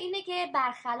خاطر اینه که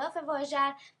برخلاف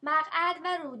واژن، مقعد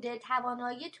و روده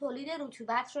توانایی تولید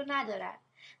رطوبت رو ندارن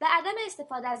و عدم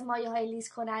استفاده از مایع‌های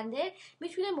لیز کننده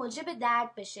میتونه موجب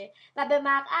درد بشه و به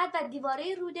مقعد و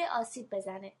دیواره روده آسیب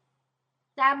بزنه.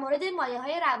 در مورد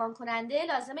مایع‌های روان کننده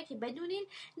لازمه که بدونین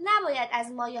نباید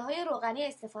از مایع‌های روغنی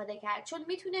استفاده کرد، چون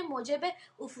میتونه موجب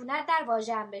عفونت در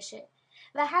واژن بشه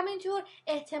و همینطور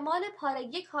احتمال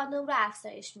پارگی کاندوم رو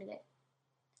افزایش میده.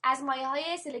 از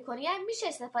مایع‌های سیلیکونی هم میشه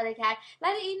استفاده کرد،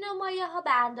 ولی این نوع مایع‌ها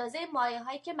به اندازه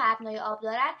مایع‌هایی که مبنای آب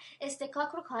دارن استکاک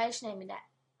رو کاهش نمیدن.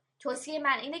 توصیه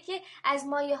من اینه که از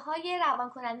مایع‌های روان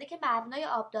کننده که مبنای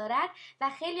آب دارن و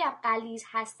خیلی هم غلیظ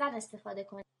هستن استفاده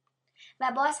کنید.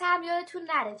 و باز هم یادتون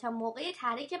نره تا موقع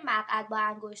تحریک مقعد با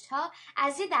انگشت‌ها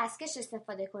از یه دستکش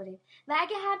استفاده کنید و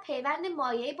اگه هم پیوند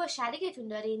مایعی با شریکتون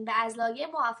دارین و از لایه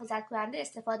محافظت کننده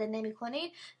استفاده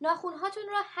نمی‌کنید، ناخن‌هاتون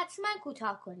رو حتما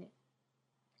کوتاه کنید.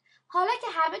 حالا که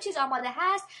همه چیز آماده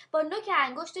هست، با نوک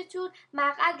انگشتتون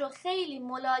مقعد رو خیلی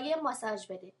ملایم ماساژ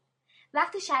بدید.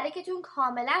 وقتی شریکتون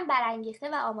کاملا برانگیخته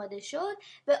و آماده شد،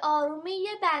 به آرومی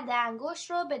یه بند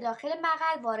انگشت رو به داخل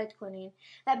مقعد وارد کنین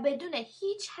و بدون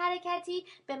هیچ حرکتی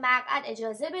به مقعد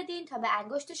اجازه بدین تا به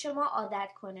انگشت شما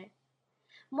عادت کنه.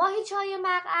 ماهیچه‌های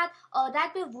مقعد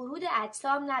عادت به ورود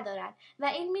اجسام ندارن و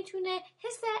این میتونه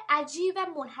حس عجیب و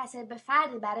منحصر به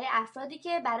فردی برای افرادی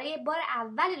که برای بار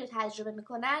اولی رو تجربه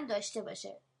میکنن داشته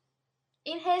باشه.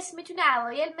 این حس میتونه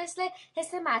اوایل مثل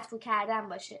حس مدفوع کردن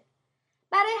باشه.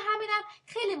 برای همینم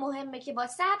خیلی مهمه که با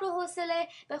صبر و حوصله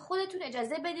به خودتون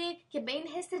اجازه بدین که به این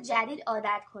حس جدید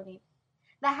عادت کنین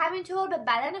و همینطور به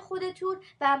بدن خودتون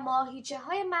و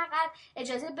ماهیچه‌های مقعد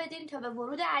اجازه بدین تا به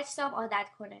ورود اجسام عادت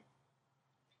کنه.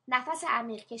 نفس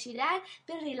عمیق کشیدن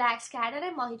به ریلکس کردن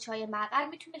ماهیچه‌های مقعد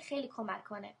میتونه خیلی کمک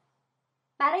کنه.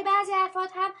 برای بعضی افراد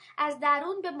هم از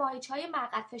درون به ماهیچه‌های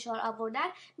مقعد فشار آوردن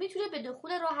میتونه به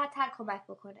دخول راحت‌تر کمک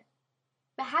بکنه.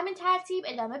 به همین ترتیب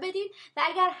ادامه بدین و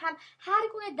اگر هم هر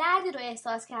گونه دردی رو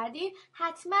احساس کردین،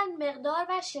 حتما مقدار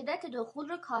و شدت دخول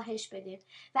رو کاهش بدین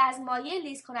و از مایع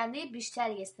لیز کننده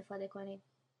بیشتری استفاده کنین.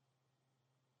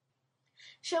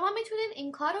 شما میتونین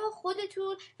این کار رو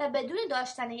خودتون و بدون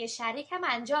داشتن یه شریک هم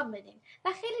انجام بدین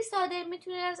و خیلی ساده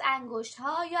میتونین از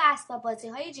انگشت‌ها یا اسباب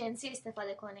بازی‌های جنسی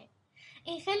استفاده کنین.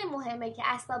 این خیلی مهمه که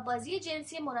اسباب بازی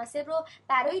جنسی مناسب رو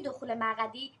برای دخول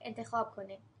مقعدی انتخاب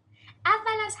کنین.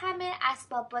 اول از همه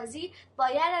اسباب بازی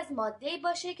باید از ماده‌ای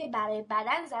باشه که برای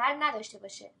بدن ضرر نداشته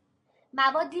باشه.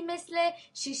 موادی مثل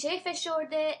شیشه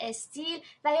فشرده، استیل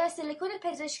و یا سیلیکون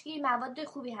پزشکی مواد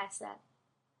خوبی هستند.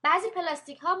 بعضی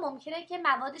پلاستیک ها ممکنه که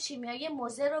مواد شیمیایی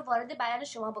مضر رو وارد بدن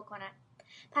شما بکنن.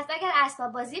 پس اگر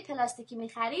اسباب بازی پلاستیکی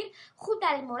می‌خرید، خوب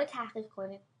در این مورد تحقیق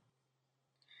کنید.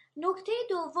 نکته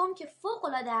دوم که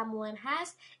فوق‌العاده مهم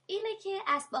هست اینه که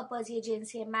اسباب بازی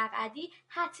جنسی مقعدی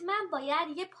حتما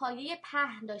باید یه پایه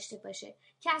پهن داشته باشه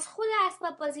که از خود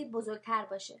اسباب بازی بزرگتر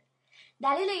باشه.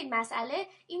 دلیل این مسئله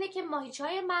اینه که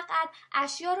ماهیچه‌های مقعد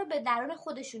اشیا رو به درون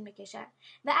خودشون میکشن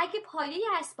و اگه پایه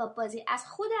اسباب بازی از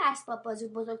خود اسباب بازی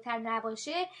بزرگتر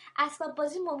نباشه، اسباب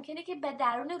بازی ممکنه که به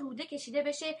درون روده کشیده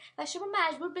بشه و شما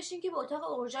مجبور بشین که به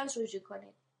اتاق اورژانس رجوع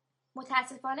کنید.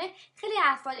 متاسفانه خیلی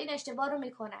افراد این اشتباه رو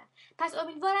میکنن. پس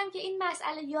امیدوارم که این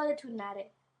مسئله یادتون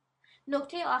نره.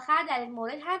 نکته آخر در این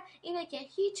مورد هم اینه که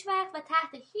هیچ وقت و تحت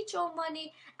هیچ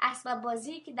عنوانی اسباب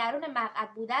بازی که درون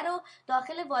مقعد بوده رو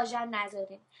داخل واژن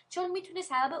نذارین، چون میتونه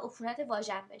سبب عفونت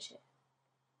واژن بشه.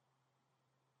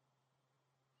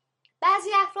 بعضی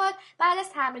افراد بعد از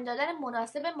تمرین دادن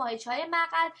مناسب ماهیچه‌های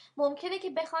مقعد ممکنه که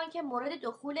بخوان که مورد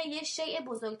دخول یه شیء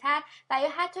بزرگتر و یا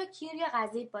حتی کیر یا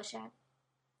قضیب باشن.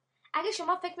 اگه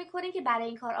شما فکر میکنین که برای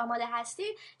این کار آماده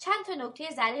هستین، چند تا نکته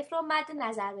ظریف رو مد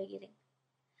نظر بگیرید.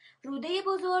 روده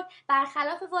بزرگ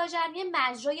برخلاف واژن یه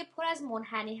مجرای پر از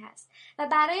منحنی هست و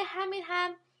برای همین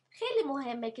هم خیلی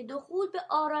مهمه که دخول به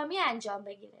آرامی انجام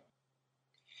بگیره.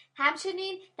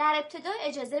 همچنین در ابتدا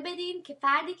اجازه بدین که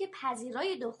فردی که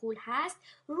پذیرای دخول هست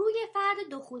روی فرد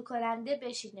دخول کننده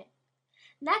بشینه.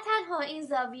 نه تنها این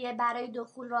زاویه برای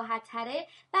دخول راحت تره،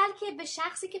 بلکه به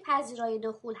شخصی که پذیرای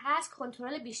دخول هست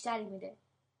کنترل بیشتری میده.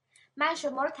 من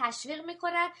شما رو تشویق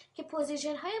میکنم که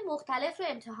پوزیشن های مختلف رو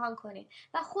امتحان کنید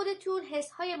و خودتون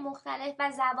حس های مختلف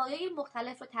و زوایای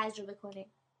مختلف رو تجربه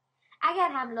کنید. اگر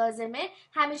هم لازمه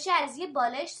همیشه از یه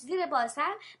بالش زیر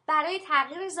باسن برای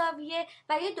تغییر زاویه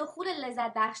و یه دخول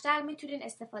لذت بخشتر میتونین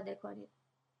استفاده کنید.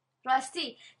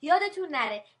 راستی یادتون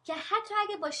نره که حتی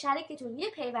اگه با شریکتون یه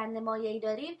پیوند مایعی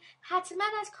دارین، حتما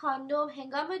از کاندوم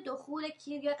هنگام دخول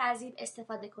کیر یا قضیب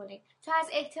استفاده کنید تا از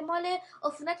احتمال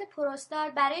عفونت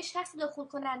پروستات برای شخص دخول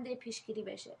کننده پیشگیری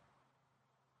بشه.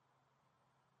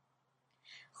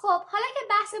 خب حالا که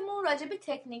بحثمون راجع به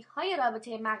تکنیک های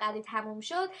رابطه مقعدی تموم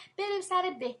شد، بریم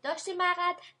سر بهداشت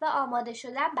مقعد و آماده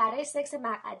شدن برای سکس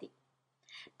مقعدی.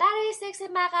 برای سکس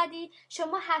مقعدی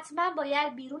شما حتما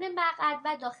باید بیرون مقعد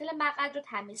و داخل مقعد رو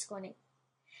تمیز کنید.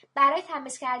 برای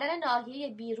تمیز کردن ناحیه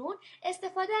بیرون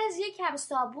استفاده از یک کم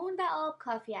صابون و آب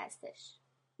کافی هستش.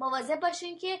 مواظب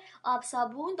باشین که آب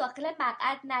صابون داخل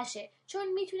مقعد نشه،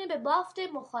 چون میتونه به بافت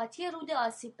مخاطی رود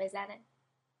آسیب بزنه.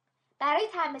 برای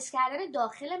تمیز کردن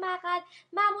داخل مقعد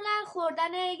معمولا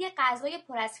خوردن یک غذای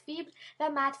پر از فیبر و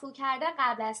مدفوع کردن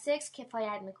قبل از سکس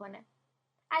کفایت میکنه.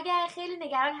 اگر خیلی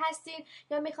نگران هستین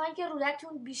یا میخواین که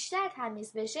رودتون بیشتر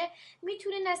تمیز بشه،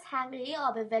 میتونین از تنقیه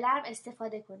آب ولرم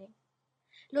استفاده کنین.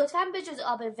 لطفاً به جز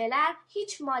آب ولرم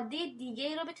هیچ ماده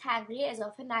دیگه‌ای رو به تنقیه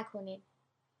اضافه نکنین.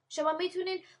 شما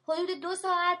میتونین حدود 2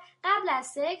 ساعت قبل از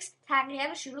سکس تنقیه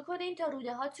رو شروع کنین تا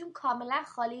روده هاتون کاملا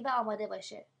خالی و آماده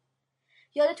باشه.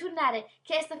 یادتون نره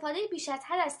که استفاده بیش از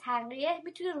حد از تنقیه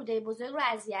میتونه روده بزرگ رو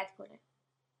اذیت کنه.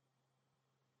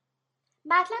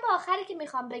 مطلب آخری که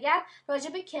میخوام بگم راجع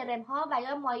به کرم ها و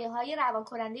یا مایه های روان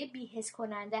کننده بی‌حس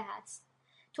کننده هست.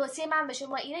 توصیه من به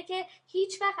شما اینه که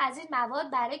هیچ وقت از این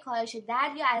مواد برای کاهش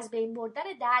درد یا از بین بردن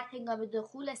درد هنگام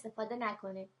دخول استفاده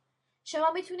نکنید.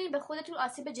 شما میتونید به خودتون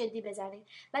آسیب جدی بزنید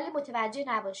ولی متوجه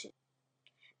نباشید.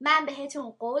 من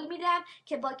بهتون قول میدم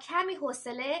که با کمی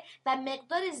حوصله و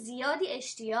مقدار زیادی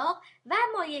اشتیاق و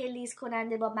مایع لیز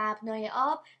کننده با مبنای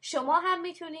آب شما هم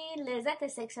میتونید لذت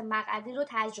سکس مقعدی رو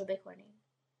تجربه کنید.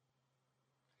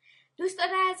 دوستان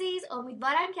عزیز،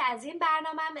 امیدوارم که از این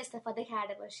برنامه هم استفاده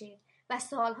کرده باشین و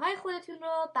سوالهای خودتون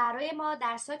رو برای ما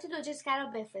در سایت دوجنسگرا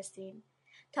بفرستین.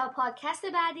 تا پادکست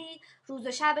بعدی، روز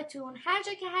و شبتون هر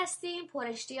جا که هستین پر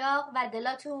اشتیاق و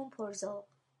دلاتون پرذوق.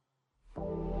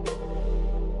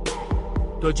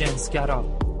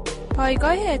 دوجنسگرا،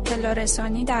 پایگاه اطلاع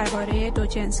رسانی درباره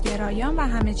دوجنسگرایان و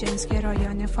همه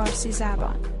جنسگرایان فارسی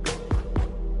زبان.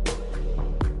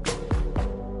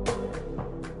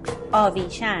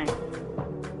 آویشن،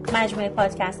 مجموعه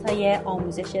پادکست های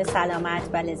آموزش سلامت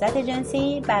و لذت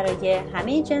جنسی برای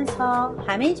همه جنس ها،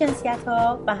 همه جنسیت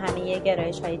ها و همه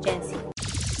گرایش های جنسی.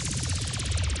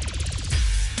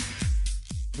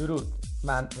 درود،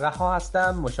 من رها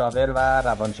هستم، مشاور و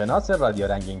روانشناس رادیو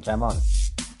رنگین کمان.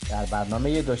 در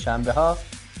برنامه دوشنبه ها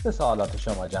به سوالات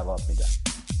شما جواب میدم.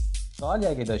 سوالی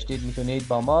اگه داشتید میتونید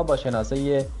با ما با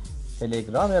شناسه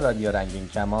تلگرام رادیو رنگین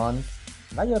کمان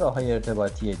و یا راه‌های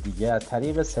ارتباطی دیگه از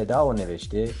طریق صدا و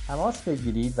نوشته تماس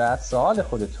بگیرید و سوال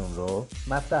خودتون رو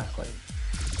مطرح کنید.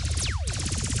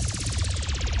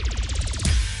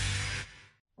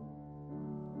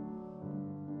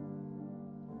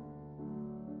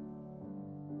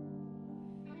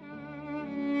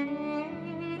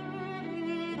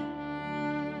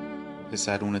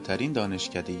 پسرونه ترین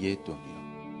دانشکده دنیا،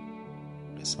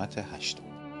 قسمت 8.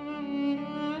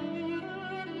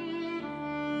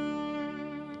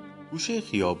 گوشه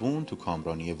خیابون تو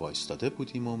کامرانی وایستاده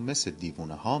بودیم و مثل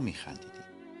دیوونه ها میخندیدیم.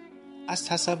 از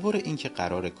تصور اینکه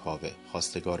قرار کاوه،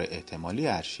 خواستگار احتمالی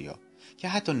ارشیا که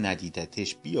حتی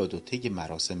ندیدتش بیاد و طی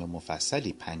مراسم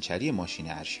مفصلی پنچری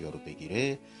ماشین ارشیا رو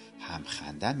بگیره، هم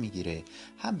خندم میگیره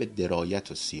هم به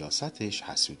درایت و سیاستش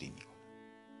حسودی میکنه.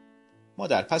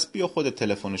 مادر پس بیا خودت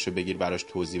تلفنشو بگیر براش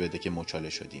توضیح بده که مچاله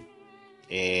شدیم.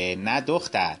 نه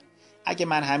دختر، اگه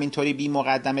من همینطوری بی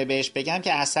مقدمه بهش بگم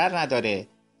که اثر نداره.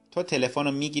 تو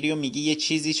تلفنو میگیری و میگی یه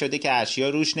چیزی شده که ارشیا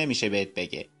روش نمیشه بهت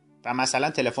بگه و مثلا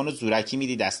تلفنو زورکی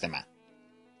میدی دست من.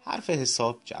 حرف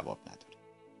حساب جواب نداره.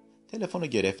 تلفنو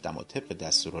گرفتم و طبق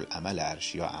دستورالعمل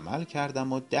ارشیا عمل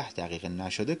کردم و 10 دقیقه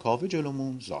نشده کاوه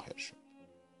جلومون ظاهر شد.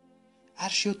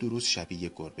 ارشیا درست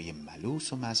شبیه گربه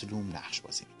ملوس و مظلوم نقش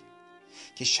بازی میده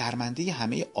که شرمنده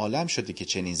همه عالم شده که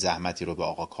چنین زحمتی رو به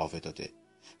آقا کاوه داده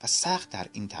و سخت در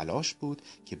این تلاش بود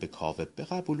که به کاوه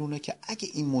بقبولونه که اگه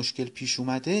این مشکل پیش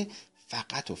اومده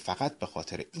فقط و فقط به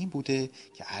خاطر این بوده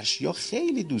که ارشیا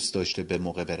خیلی دوست داشته به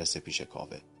موقع برسه پیش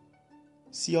کاوه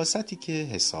سیاستی که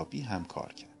حسابی هم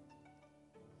کار کرد.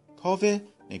 کاوه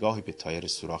نگاهی به تایر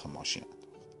سوراخ ماشین انداخت.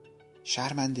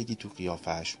 شرمندگی تو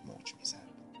قیافش موج میزد.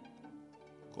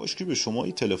 کاش که به شما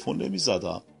این تلفن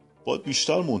نمیزدم، باید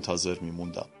بیشتر منتظر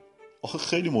میموندم. آخه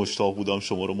خیلی مشتاق بودم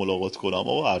شما رو ملاقات کنم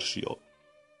آقا ارشیا.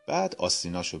 بعد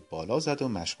آستیناشو بالا زد و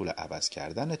مشغول عوض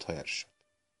کردن تایر شد.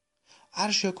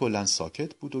 ارشیا کلن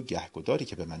ساکت بود و گهگداری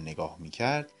که به من نگاه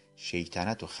میکرد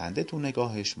شیطنت و خنده تو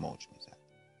نگاهش موج میزد.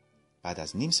 بعد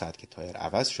از نیم ساعت که تایر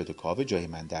عوض شد و کاوه جای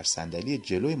من در صندلی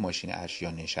جلوی ماشین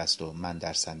ارشیا نشست و من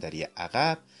در صندلی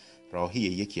عقب، راهی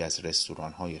یکی از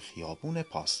رستوران‌های خیابون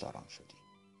پاسداران شدیم.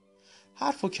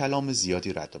 حرف و کلام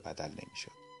زیادی رد و بدل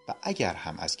نمی‌شد و اگر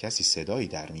هم از کسی صدایی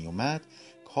در میومد،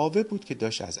 کاوه بود که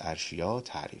داشت از ارشیا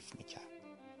تعریف میکرد.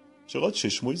 چقدر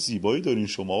چشمای زیبایی دارین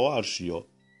شما و ارشیا.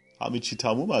 همه چی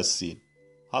تموم هستین.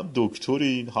 هم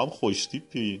دکترین، هم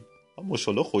خوشتیپین، هم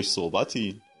ماشاءالله خوش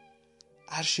صحبتین.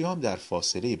 ارشیا هم در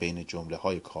فاصله بین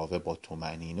جمله‌های کاوه با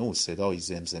طمأنینه و صدای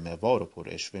زمزمه‌وار و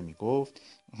پرعشوه میگفت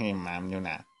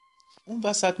ممنونم. اون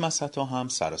وسط مسطا هم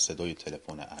سر و صدای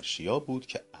تلفن ارشیا بود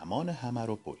که امان همه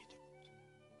رو بریده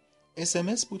بود.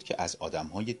 SMS بود که از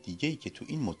آدم‌های دیگه‌ای که تو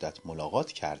این مدت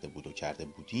ملاقات کرده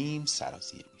بودیم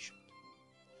سرازیر میشد.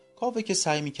 کاوه که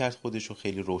سعی میکرد خودشو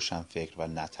خیلی روشن فکر و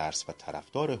نترس و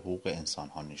طرفدار حقوق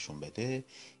انسان‌ها نشون بده،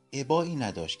 ابایی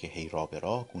نداشت که هی راه به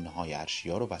راه گونه‌های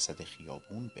ارشیا رو وسط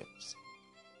خیابون ببوسه.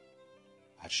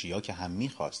 ارشیا که هم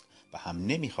میخواست و هم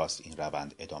نمیخواست این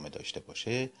روند ادامه داشته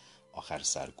باشه، آخر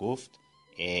سر گفت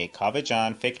کاوه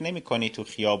جان فکر نمی کنی تو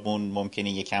خیابون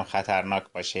ممکنه یکم خطرناک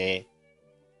باشه؟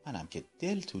 منم که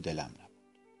دل تو دلم نبود.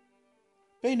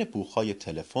 بین بوخهای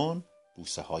تلفن،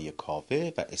 بوسه های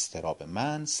کاوه و استراب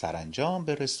من سرانجام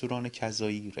به رستوران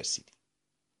کذایی رسیدیم.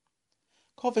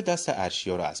 کاوه دست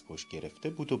ارشیا رو از پشت گرفته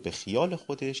بود و به خیال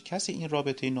خودش کسی این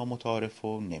رابطه نامتعارف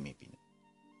رو نمی بینه.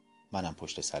 منم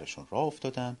پشت سرشون راه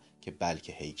افتادم که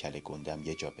بلکه هیکل گندم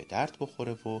یه جا به درد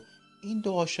بخوره و این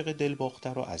دو عاشق دلباخته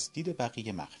رو از دید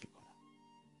بقیه مخفی کنم.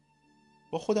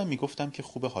 با خودم میگفتم که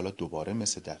خوبه حالا دوباره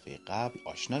مثل دفعه قبل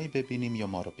آشنایی ببینیم یا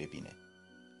ما رو ببینه.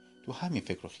 تو همین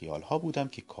فکر و خیال ها بودم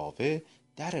که کاوه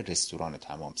در رستوران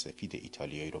تمام سفید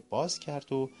ایتالیایی رو باز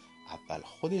کرد و اول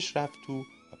خودش رفت تو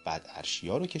و بعد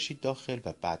ارشیا رو کشید داخل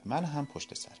و بعد من هم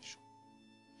پشت سرشون.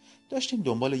 داشتیم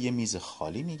دنبال یه میز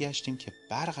خالی میگشتیم که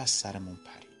برق از سرمون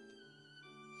پرید.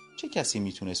 چه کسی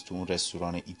میتونست تو اون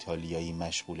رستوران ایتالیایی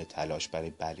مشغول تلاش برای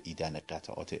بلعیدن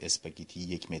قطعات اسپاگتی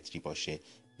 1 متری باشه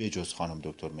به جز خانم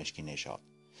دکتر مشکی نژاد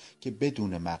که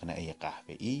بدون مقنعه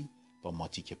قهوه‌ای با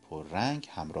ماتیک پررنگ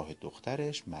همراه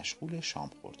دخترش مشغول شام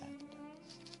خوردن بودن.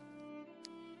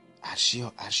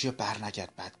 ارشیا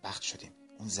برنگرد، بدبخت شدیم.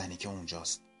 اون زنی که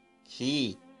اونجاست.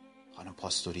 کی؟ خانم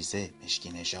پاستوریزه مشکی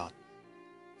نژاد.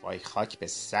 وای خاک به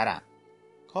سرم.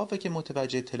 کاوه که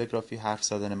متوجه تلگرافی حرف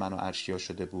زدن من و ارشیا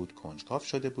شده بود کنجکاو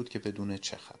شده بود که بدونه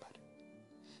چه خبره.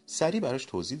 سریع براش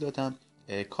توضیح دادم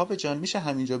کاوه جان میشه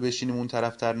همینجا بشینیم اون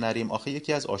طرفتر نریم، آخه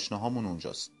یکی از آشناهامون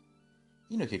اونجاست.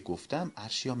 اینو که گفتم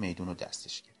ارشیا میدون رو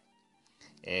دستش گرفت.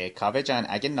 کاوه جان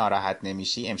اگه ناراحت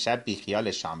نمیشی امشب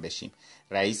بیخیال شام بشیم.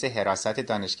 رئیس حراست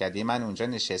دانشکده من اونجا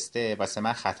نشسته، واسه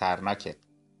من خطرناکه.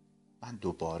 من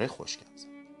دوباره خشکم زد.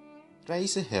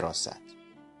 رئیس حراست؟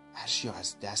 ارشیا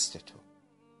از دست تو.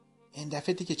 این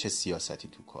دفعه دیگه چه سیاستی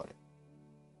تو کاره؟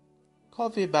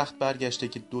 کاوه بخت برگشته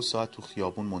که 2 ساعت تو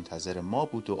خیابون منتظر ما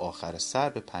بود و آخر سر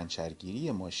به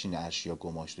پنچرگیری ماشین ارشیا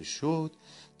گماشته شد،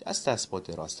 دست با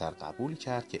درازتر قبول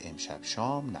کرد که امشب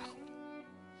شام نخوریم.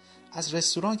 از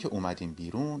رستوران که اومدیم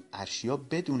بیرون، ارشیا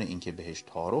بدون اینکه بهش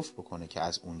تعارف بکنه که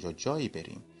از اونجا جایی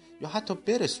بریم یا حتی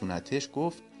برسونتش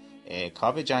گفت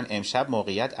کاوه جان امشب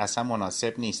موقعیت اصلا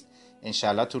مناسب نیست،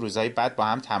 انشالله تو روزهای بعد با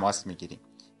هم تماس میگیریم.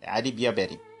 علی بیا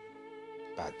بریم.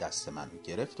 بعد دست من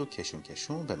گرفت و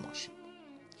کشون به ماشین.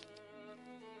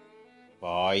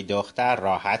 وای دختر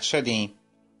راحت شدیم.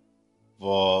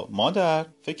 وا مادر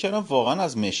فکر کردم واقعا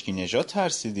از مشکی نژاد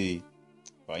ترسیدی.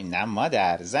 وای نه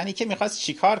مادر، زنی که میخواست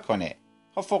چیکار کنه؟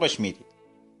 خب فوقش میدی.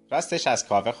 راستش از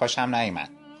کاوه خوشم نیامد،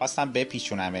 خواستم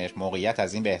بپیچونمش، موقعیت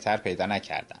از این بهتر پیدا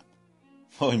نکردم.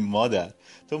 وای مادر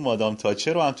تو مادام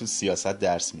تاچر رو هم تو سیاست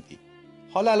درس میدی.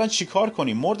 حالا الان چیکار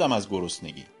کنیم؟ مردم از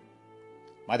گرسنگی.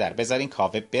 مادر بذارین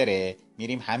کاوه بره،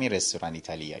 میریم همین رستوران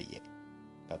ایتالیاییه.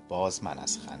 و باز من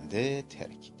از خنده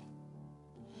ترکیدم.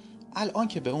 الان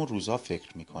که به اون روزا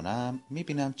فکر میکنم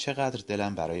میبینم چقدر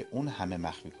دلم برای اون همه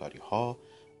مخفیکاری ها،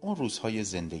 اون روزهای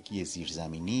زندگی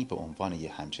زیرزمینی به عنوان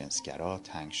یه همجنسگرا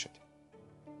تنگ شده.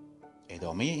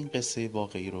 ادامه این قصه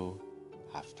واقعی رو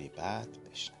هفته بعد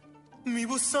بشنویم.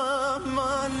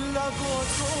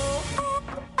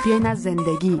 بیاین از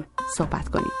زندگی صحبت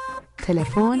کنیم.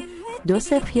 تلفن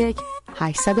 201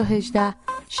 818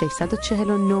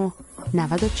 649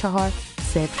 94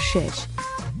 06.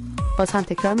 باز هم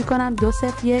تکرار میکنم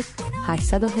 201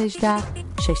 818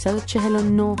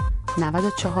 649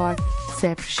 94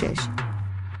 06.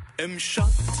 امشب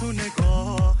تو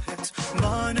نگاهت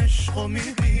من عشقو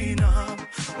میبینم،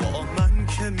 با من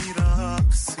که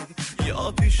میرقصی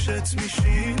یا پیشت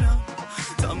میشینم،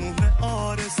 تموم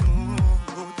آرزون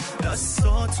بود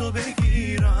دستاتو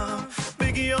بگیرم،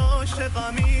 بگی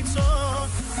عاشقمی تو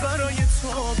برای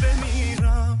تو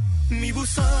بمیرم،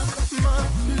 میبوسم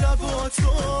من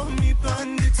لباتو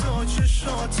میبندی تا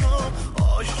چشاتو،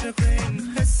 عاشق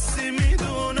این حسی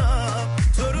میدونم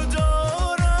تو رو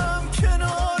دارم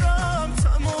کنارم،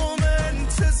 تمام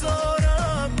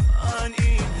انتظارم من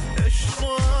این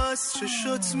عشقو از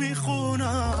چشات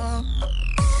میخونم.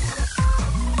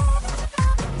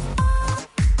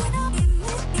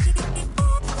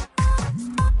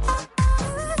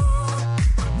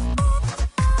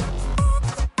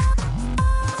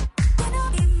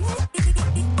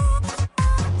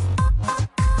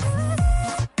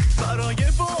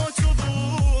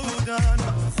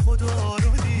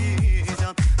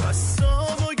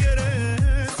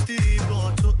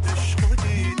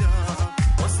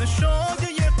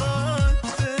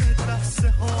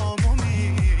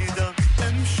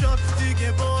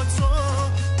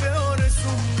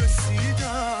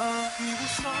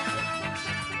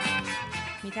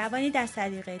 میتوانید از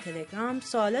طریق تلگرام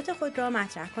سوالات خود را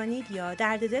مطرح کنید یا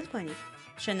درد دل کنید.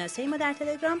 شناسه ما در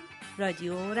تلگرام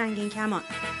رادیو رنگین کمان.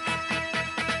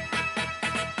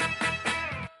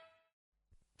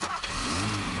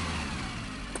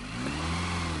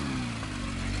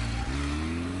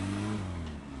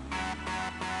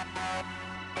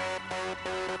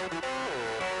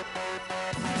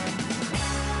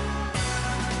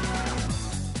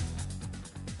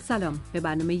 سلام، به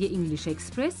برنامه انگلیش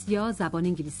اکسپرس یا زبان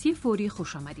انگلیسی فوری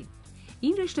خوش آمدید.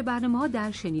 این رشته برنامه‌ها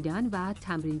در شنیدن و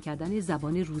تمرین کردن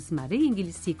زبان روزمره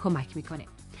انگلیسی کمک میکنه.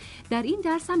 در این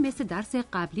درس هم مثل درس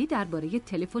قبلی درباره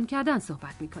تلفن کردن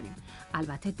صحبت میکنیم.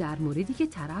 البته در موردی که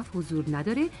طرف حضور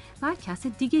نداره و کس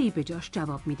دیگه‌ای به جاش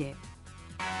جواب میده.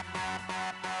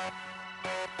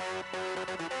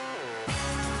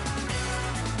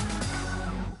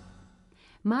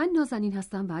 من نازنین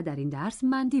هستم و در این درس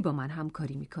مندی با من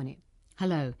همکاری میکنه.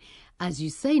 Hello. As you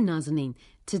say, Nazanin,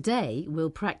 today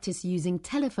we'll practice using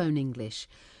telephone English.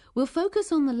 We'll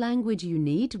focus on the language you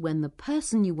need when the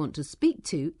person you want to speak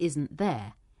to isn't there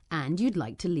and you'd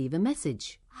like to leave a message.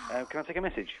 Can I take a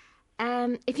message?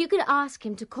 If you could ask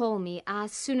him to call me as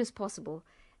soon as possible.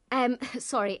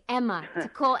 Sorry, Emma. To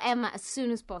call Emma as soon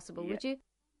as possible, would you?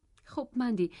 خب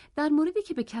مندی، در موردی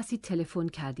که به کسی تلفن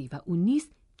کردی و اون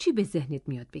نیست چی به ذهنت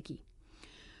میاد بگی؟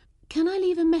 Can I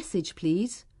leave a message,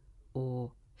 please?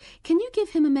 Or can you give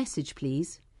him a message,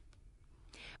 please?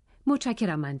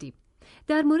 متشکرم مندی.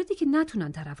 در موردی که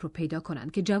نتونن طرف رو پیدا کنن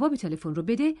که جواب تلفن رو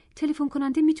بده، تلفن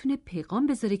کننده میتونه پیغام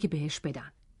بذاره که بهش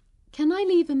بدن. Can I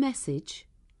leave a message?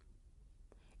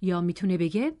 یا میتونه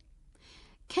بگه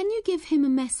Can you give him a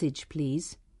message,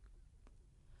 please?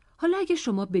 حالا اگه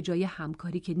شما به جای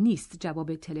همکاری که نیست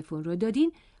جواب تلفن رو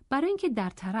دادین، برای اینکه در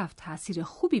طرف تأثیر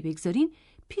خوبی بگذارین،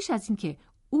 پیش از اینکه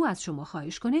او از شما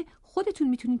خواهش کنه، خودتون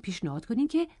میتونین پیشنهاد کنین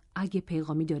که اگه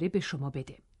پیغامی داره به شما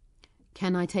بده.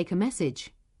 Can I take a message?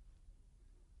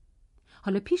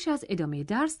 حالا پیش از ادامه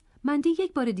درس، مندی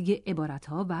یک بار دیگه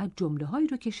عبارتها و جمله‌هایی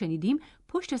رو که شنیدیم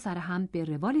پشت سر هم به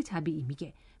روال طبیعی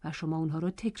میگه و شما اونها رو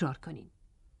تکرار کنین.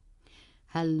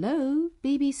 Hello,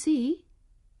 BBC.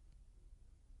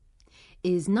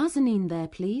 Is Nazanin there,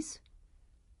 please?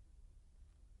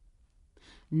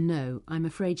 No, I'm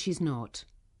afraid she's not.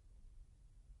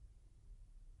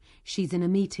 She's in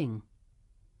a meeting.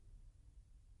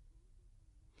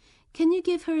 Can you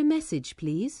give her a message,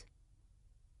 please?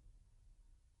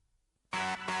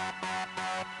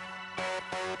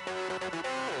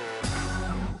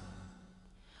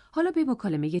 حالا به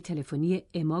مکالمه تلفنی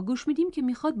اما گوش میدیم که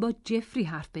میخواد با جفری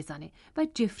حرف بزنه و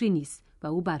جفری نیست و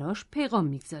او براش پیغام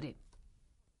میگذاره.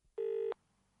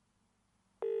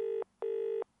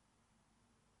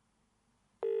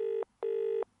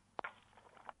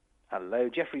 Hello,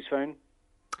 Jeffrey's phone.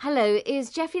 Hello, is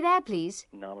Jeffrey there, please?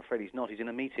 No, I'm afraid he's not. He's in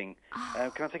a meeting.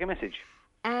 Can I take a message?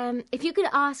 If you could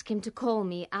ask him to call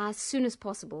me as soon as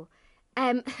possible.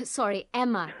 Sorry,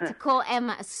 Emma. To call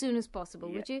Emma as soon as possible,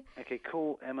 would you? Okay, call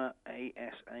Emma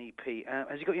ASAP.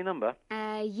 Has he got your number?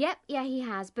 Yep, yeah, he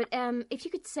has. But if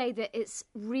you could say that it's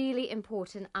really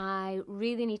important, I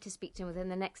really need to speak to him within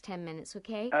the next 10 minutes,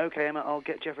 okay? Okay, Emma, I'll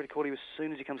get Jeffrey to call you as soon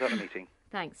as he comes out of the meeting.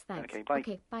 Thanks. Okay, bye.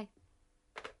 Okay, bye.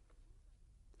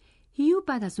 هیو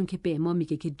بعد از اون که به اما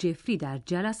میگه که جفری در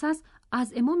جلسه است،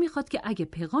 از اما میخواد که اگه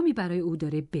پیغامی برای او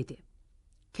داره بده.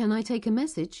 Can I take a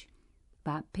message?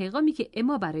 و پیغامی که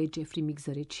اما برای جفری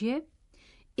میگذاره چیه؟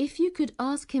 If you could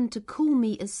ask him to call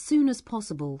me as soon as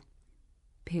possible.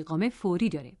 پیغام فوری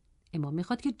داره. اما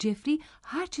میخواد که جفری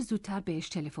هر چه زودتر بهش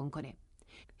تلفن کنه.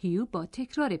 هیو با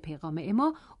تکرار پیغام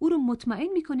اما او رو مطمئن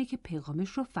میکنه که پیغامش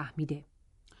رو فهمیده.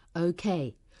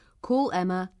 Okay, call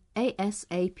Emma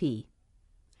ASAP.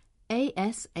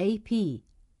 ASAP,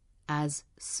 as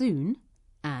soon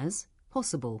as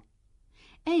possible.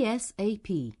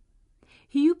 ASAP.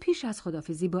 هیو پیش از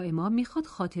خداحافظی با اما میخواد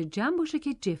خاطر جمع باشه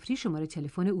که جفری شماره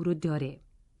تلفن او رو داره.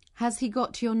 Has he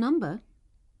got your number?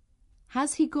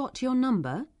 Has he got your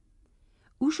number?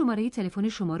 او شماره تلفن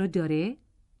شما رو داره؟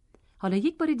 حالا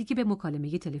یک بار دیگه به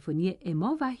مکالمه تلفنی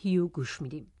اما و هیو گوش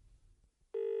میدیم.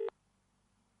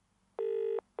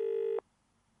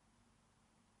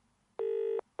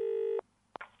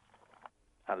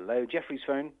 Hello, Jeffrey's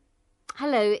phone.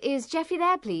 Hello, is Jeffrey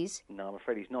there, please? No, I'm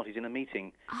afraid he's not. He's in a meeting.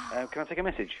 Can I take a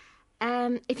message?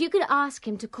 If you could ask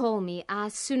him to call me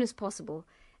as soon as possible.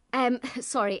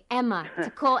 Sorry, Emma.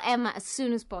 To call Emma as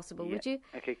soon as possible, would you?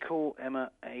 Okay, call Emma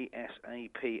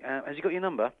ASAP. Has he got your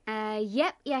number?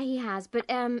 Yep, yeah, he has. But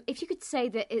if you could say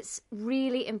that it's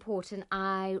really important,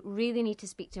 I really need to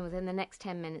speak to him within the next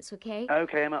 10 minutes, okay?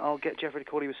 Okay, Emma, I'll get Jeffrey to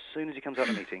call you as soon as he comes out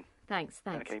of the meeting. Thanks.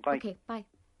 Okay, bye. Okay, bye.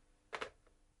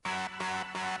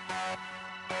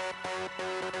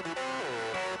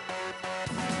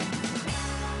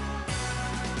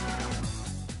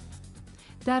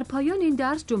 در پایان این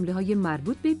درس جمله‌های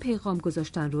مربوط به پیغام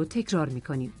گذاشتن رو تکرار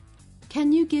می‌کنیم. Can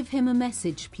you give him a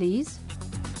message, please?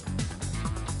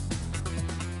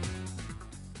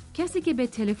 کسی که به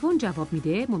تلفن جواب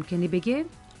میده ممکنه بگه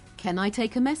Can I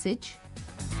take a message?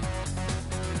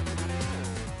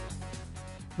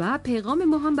 و پیغام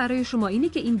ما هم برای شما اینه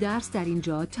که این درس در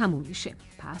اینجا تموم میشه.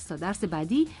 پس تا درس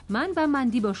بعدی من و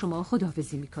مندی با شما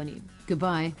خداحافظی میکنیم.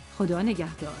 Goodbye. خدا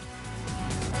نگهدار.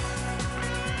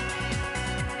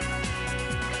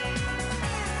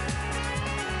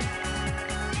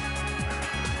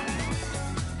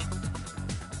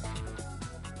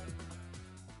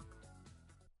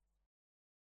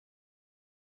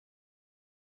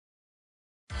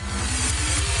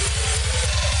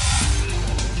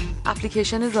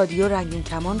 اپلیکیشن رادیو رنگین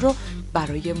کمان رو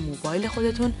برای موبایل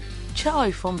خودتون چه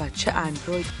آیفون و چه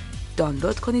اندروید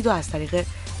دانلود کنید و از طریق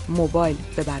موبایل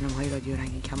به برنامه‌های رادیو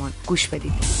رنگین کمان گوش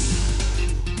بدید.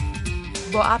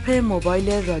 با اپ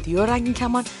موبایل رادیو رنگین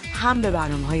کمان هم به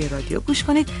برنامه‌های رادیو گوش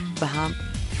کنید و هم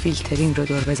فیلترینگ رو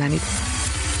دور بزنید.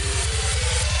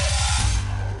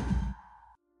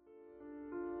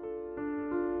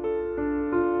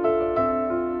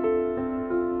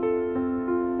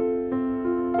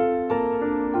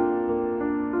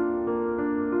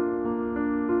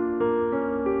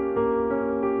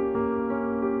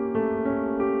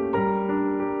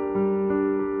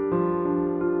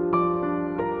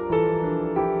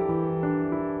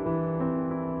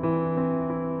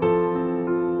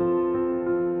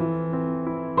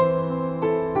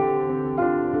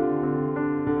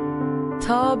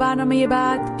 تا برنامه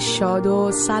بعد شاد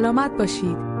و سلامت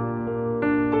باشید.